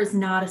car is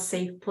not a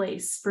safe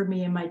place for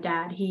me and my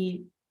dad.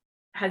 He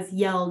has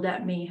yelled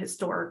at me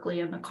historically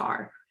in the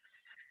car.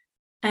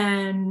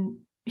 And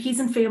he's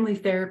in family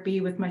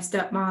therapy with my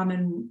stepmom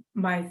and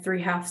my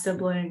 3 half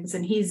siblings.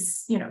 And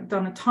he's,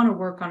 done a ton of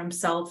work on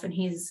himself. And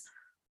he's,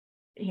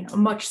 a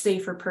much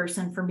safer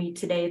person for me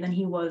today than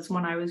he was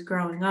when I was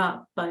growing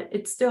up. But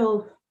it's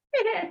still,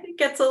 it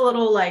gets a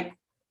little like,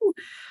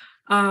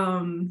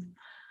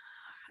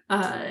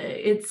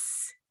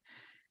 it's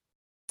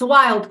a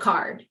wild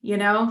card,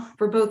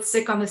 we're both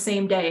sick on the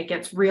same day. It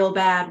gets real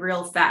bad,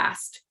 real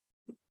fast.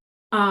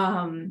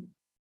 And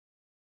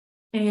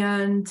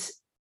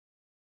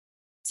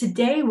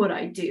today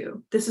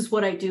this is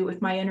what I do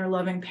with my inner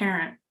loving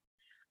parent.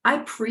 I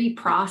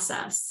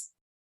pre-process.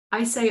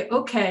 I say,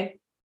 okay,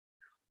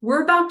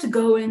 we're about to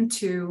go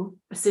into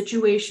a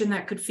situation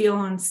that could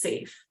feel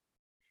unsafe.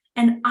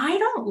 And I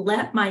don't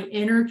let my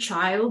inner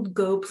child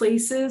go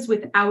places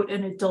without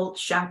an adult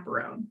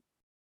chaperone.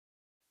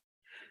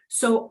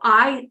 So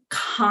I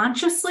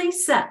consciously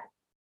set,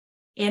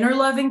 inner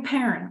loving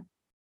parent,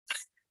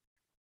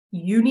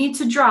 you need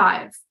to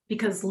drive,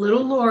 because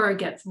little Laura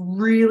gets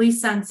really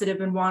sensitive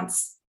and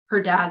wants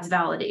her dad's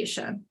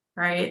validation,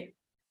 right?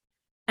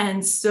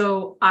 And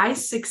so I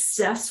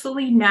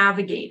successfully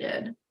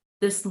navigated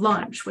this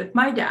lunch with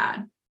my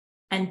dad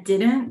and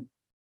didn't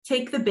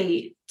take the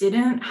bait,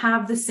 didn't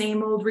have the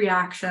same old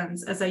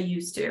reactions as I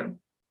used to.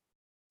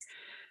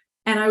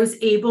 And I was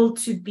able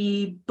to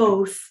be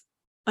both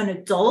an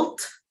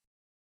adult,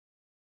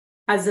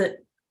 as a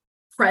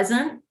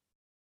present,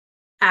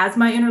 as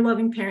my inner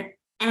loving parent,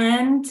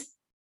 and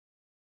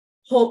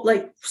hold,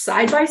 like,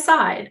 side by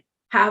side,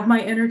 have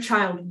my inner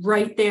child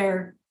right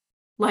there,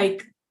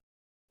 like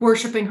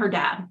worshiping her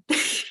dad,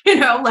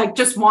 like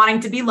just wanting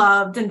to be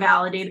loved and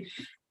validated.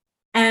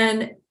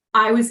 And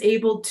I was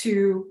able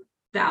to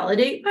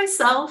validate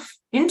myself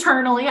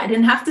internally. I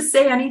didn't have to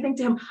say anything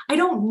to him. I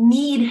don't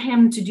need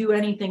him to do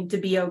anything to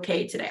be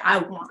okay today. I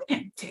want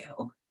him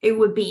to. It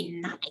would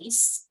be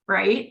nice,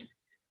 right?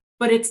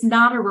 But it's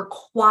not a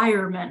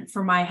requirement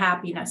for my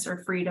happiness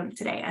or freedom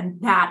today.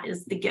 And that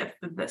is the gift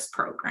of this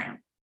program.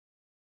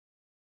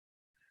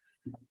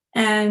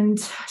 And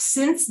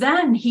since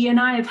then, he and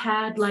I have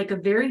had like a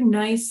very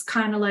nice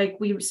kind of like,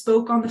 we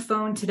spoke on the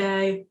phone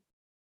today,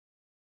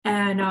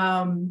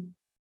 and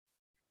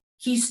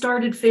he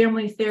started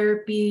family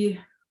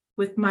therapy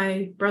with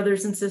my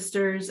brothers and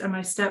sisters and my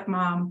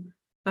stepmom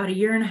about 1.5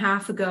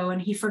 years ago,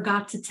 and he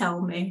forgot to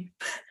tell me.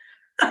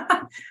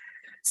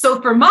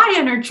 So for my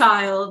inner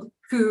child,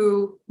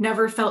 who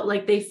never felt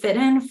like they fit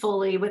in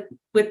fully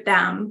with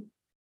them,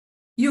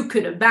 you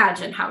could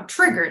imagine how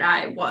triggered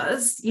I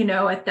was,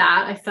 at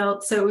that. I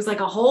felt, so it was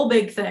like a whole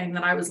big thing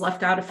that I was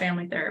left out of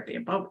family therapy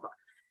and blah, blah, blah.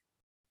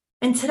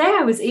 And today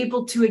I was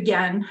able to,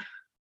 again,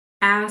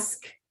 ask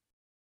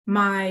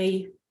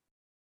my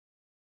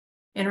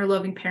inner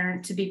loving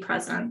parent to be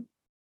present.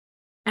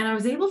 And I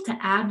was able to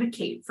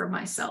advocate for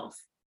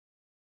myself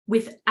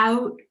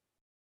without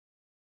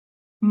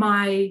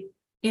my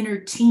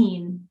inner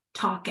teen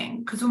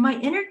talking. Because when my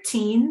inner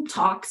teen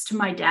talks to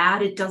my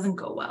dad, it doesn't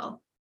go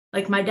well.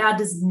 Like, my dad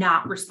does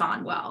not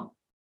respond well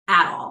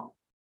at all.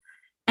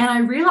 And I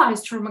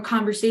realized from a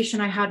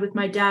conversation I had with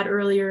my dad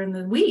earlier in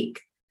the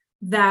week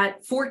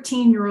that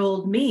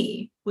 14-year-old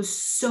me was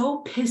so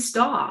pissed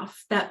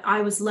off that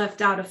I was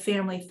left out of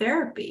family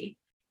therapy.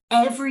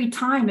 Every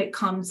time it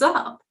comes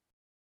up,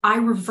 I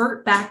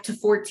revert back to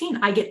 14.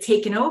 I get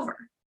taken over.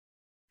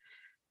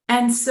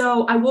 And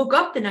so I woke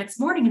up the next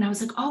morning and I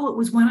was like, oh, it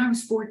was when I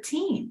was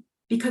 14,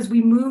 because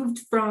we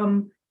moved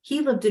from, he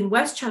lived in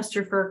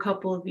Westchester for a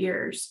couple of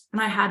years and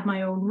I had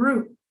my own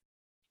room.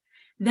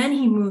 Then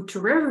he moved to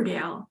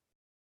Riverdale.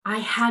 I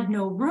had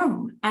no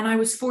room, and I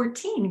was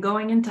 14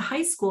 going into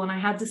high school, and I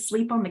had to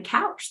sleep on the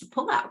couch, the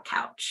pull-out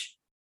couch.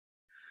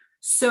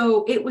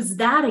 So it was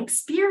that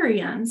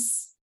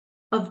experience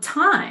of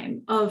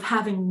time of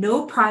having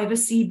no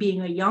privacy,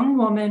 being a young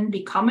woman,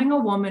 becoming a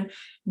woman,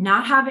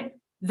 not having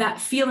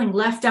that feeling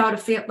left out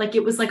of family. Like,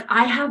 it was like,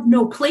 I have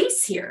no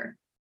place here.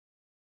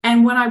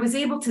 And when I was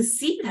able to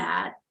see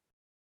that,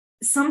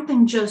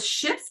 something just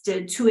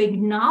shifted to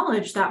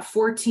acknowledge that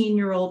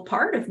 14-year-old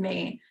part of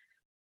me.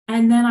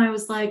 And then I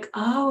was like,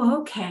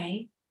 oh,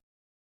 okay,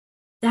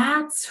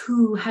 that's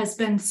who has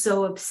been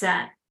so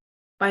upset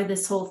by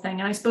this whole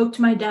thing. And I spoke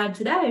to my dad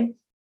today,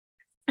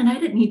 and I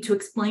didn't need to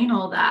explain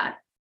all that.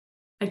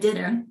 I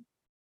didn't.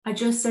 I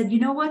just said, you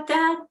know what,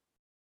 Dad?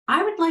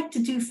 I would like to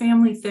do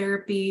family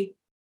therapy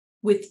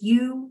with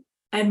you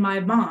and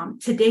my mom.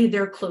 Today,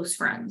 they're close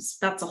friends.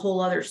 That's a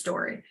whole other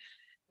story.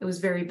 It was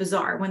very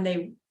bizarre when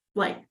they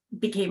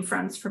became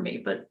friends for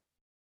me, but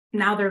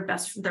now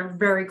they're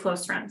very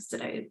close friends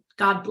today.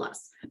 God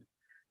bless.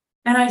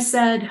 And I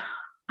said,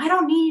 I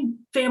don't need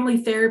family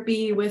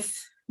therapy with,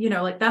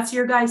 that's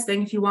your guys'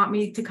 thing. If you want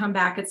me to come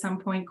back at some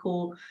point,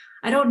 cool.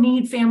 I don't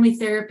need family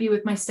therapy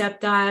with my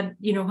stepdad.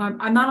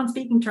 I'm not on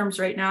speaking terms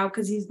right now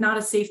because he's not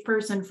a safe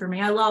person for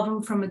me. I love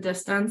him from a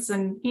distance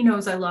and he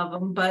knows I love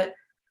him, but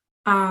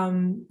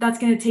that's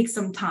going to take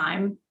some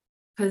time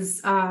because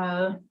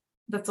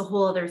that's a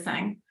whole other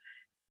thing.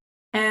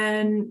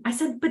 And I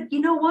said, but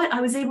you know what?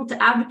 I was able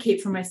to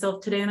advocate for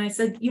myself today. And I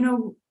said,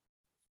 little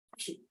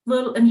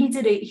little, and he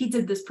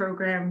did this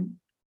program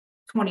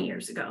 20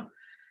 years ago.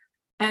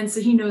 And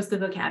so he knows the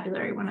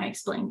vocabulary when I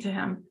explained to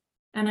him.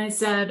 And I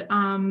said,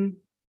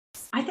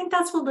 I think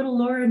that's what little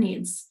Laura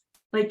needs.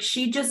 Like,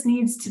 she just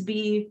needs to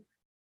be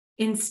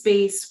in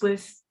space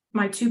with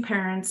my two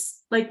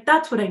parents. Like,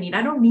 that's what I need.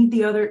 I don't need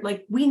the other,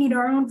 like, we need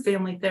our own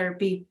family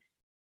therapy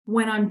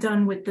when I'm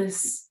done with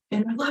this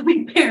inner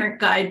loving parent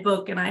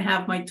guidebook and I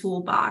have my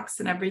toolbox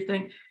and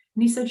everything.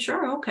 And he said,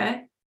 sure,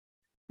 okay.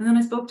 And then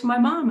I spoke to my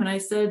mom and I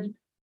said,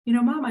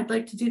 Mom, I'd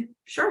like to do,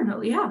 sure,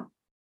 no, yeah.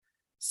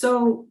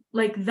 So,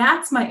 like,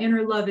 that's my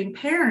inner loving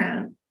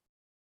parent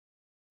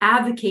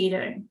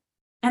advocating.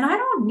 And I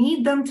don't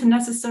need them to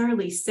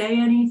necessarily say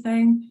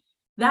anything.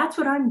 That's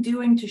what I'm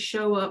doing to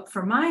show up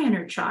for my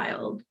inner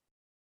child,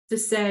 to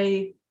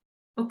say,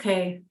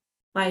 okay,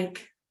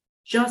 like,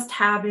 just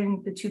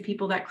having the two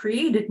people that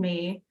created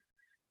me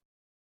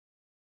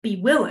be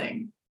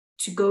willing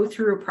to go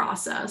through a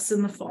process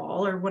in the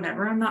fall or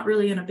whenever. I'm not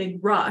really in a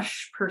big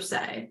rush per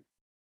se.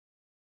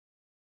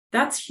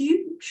 That's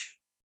huge.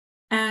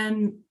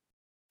 And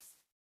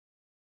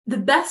the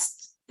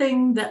best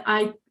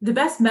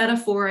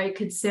metaphor I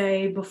could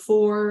say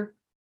before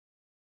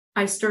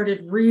I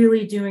started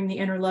really doing the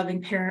inner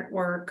loving parent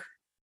work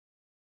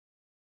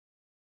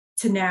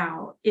to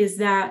now is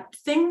that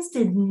things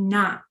did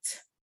not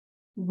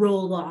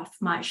roll off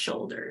my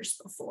shoulders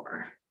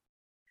before.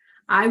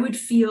 I would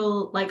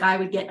feel like I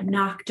would get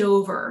knocked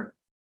over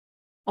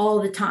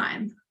all the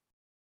time,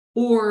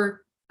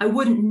 or I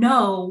wouldn't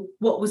know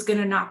what was going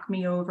to knock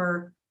me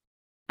over.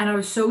 And I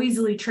was so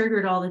easily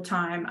triggered all the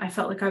time. I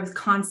felt like I was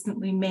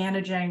constantly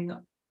managing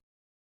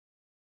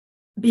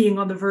being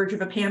on the verge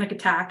of a panic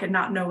attack and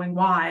not knowing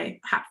why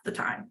half the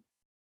time.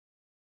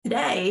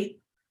 Today,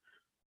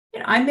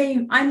 I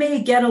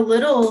may get a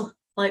little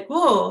like,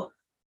 whoa,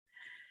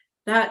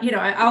 that,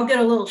 I'll get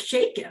a little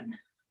shaken,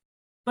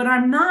 but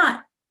I'm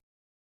not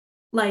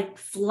like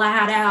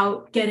flat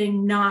out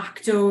getting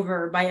knocked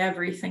over by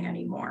everything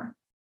anymore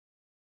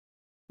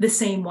the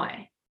same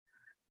way.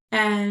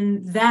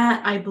 And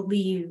that, I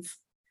believe,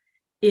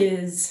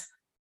 is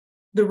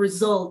the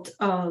result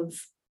of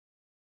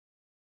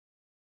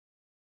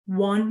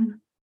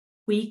 1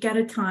 week at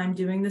a time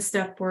doing the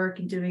step work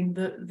and doing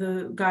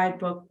the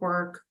guidebook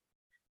work,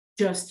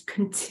 just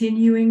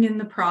continuing in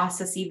the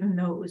process, even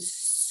though it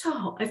was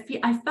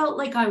I felt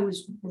like I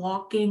was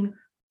walking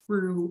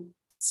through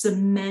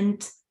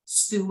cement,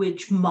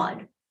 sewage,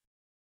 mud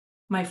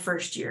my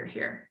first year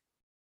here.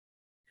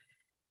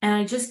 And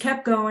I just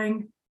kept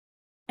going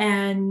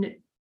and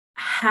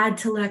had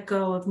to let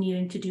go of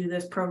needing to do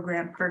this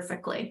program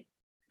perfectly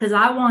because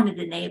I wanted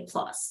an A+.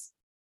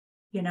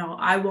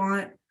 I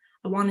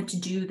wanted to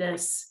do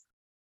this.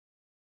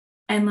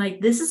 And like,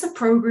 this is a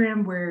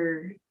program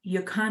where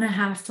you kind of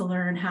have to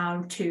learn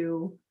how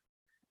to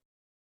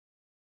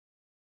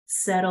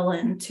settle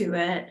into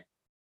it.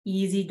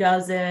 Easy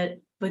does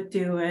it, but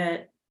do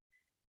it.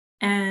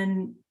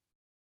 And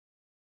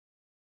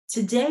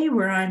today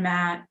where I'm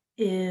at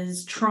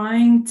is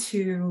trying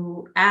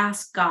to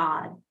ask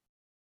God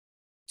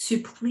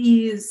to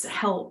please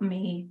help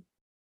me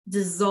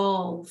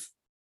dissolve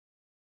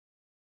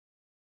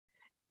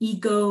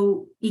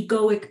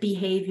egoic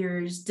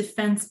behaviors,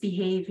 defense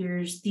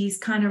behaviors, these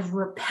kind of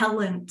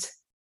repellent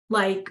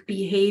like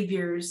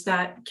behaviors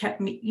that kept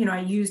me,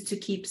 I used to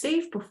keep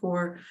safe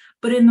before,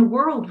 but in the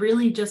world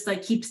really just I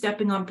keep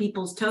stepping on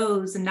people's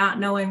toes and not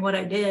knowing what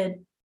I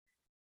did.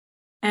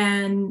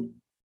 And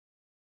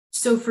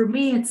so for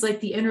me, it's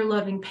like the inner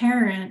loving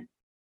parent.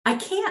 I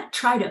can't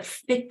try to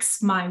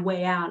fix my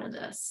way out of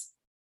this.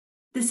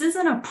 This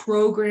isn't a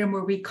program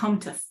where we come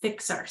to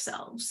fix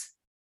ourselves.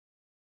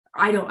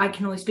 I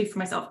can only speak for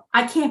myself.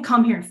 I can't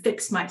come here and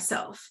fix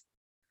myself.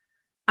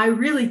 I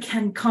really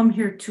can come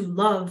here to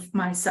love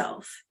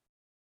myself.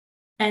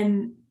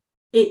 And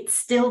it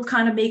still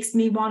kind of makes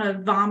me want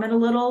to vomit a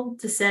little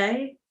to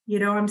say,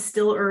 I'm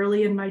still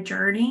early in my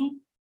journey,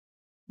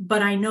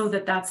 but I know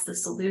that that's the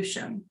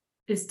solution,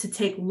 is to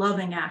take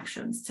loving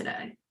actions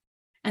today.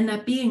 And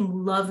that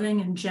being loving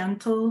and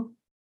gentle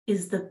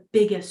is the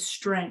biggest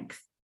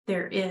strength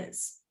there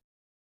is.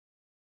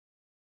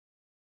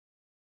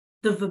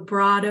 The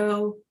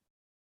vibrato,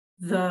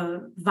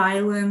 the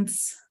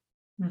violence,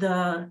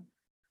 the,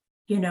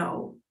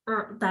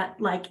 that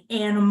like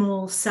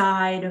animal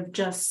side of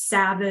just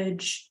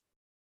savage,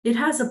 it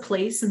has a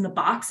place in the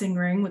boxing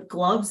ring with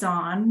gloves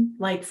on,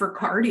 like for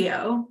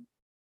cardio,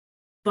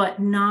 but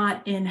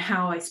not in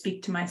how I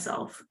speak to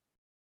myself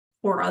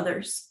or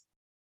others.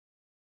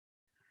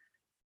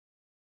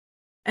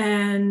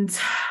 And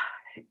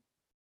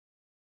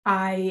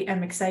I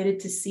am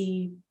excited to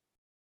see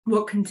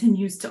what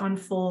continues to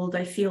unfold.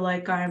 I feel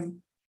like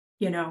I'm,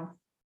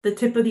 the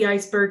tip of the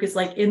iceberg is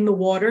like in the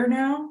water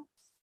now.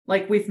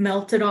 Like we've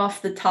melted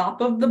off the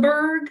top of the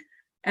berg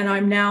and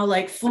I'm now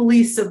like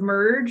fully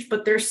submerged,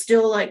 but there's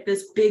still like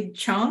this big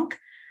chunk.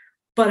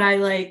 But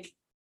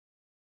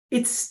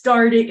it's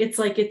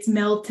like it's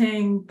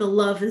melting. The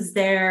love is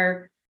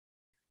there.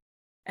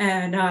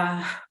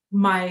 And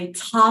my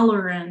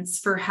tolerance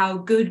for how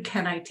good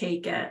can I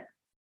take it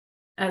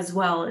as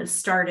well is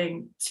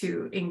starting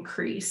to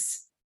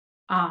increase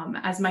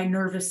as my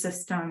nervous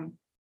system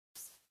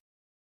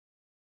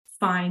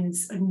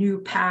finds a new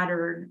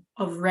pattern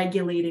of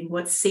regulating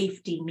what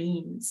safety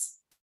means.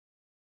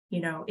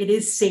 It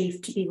is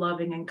safe to be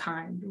loving and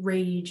kind.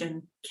 Rage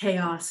and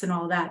chaos and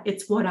all that,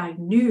 it's what I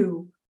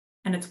knew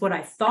and it's what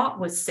I thought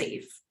was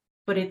safe,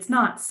 but it's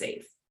not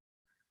safe.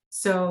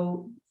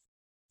 So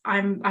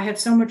I have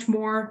so much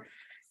more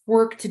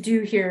work to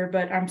do here,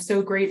 but I'm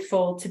so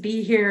grateful to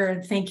be here,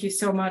 and thank you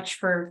so much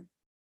for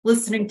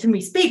listening to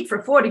me speak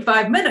for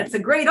 45 minutes. A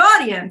great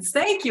audience.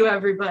 Thank you,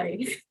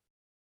 everybody.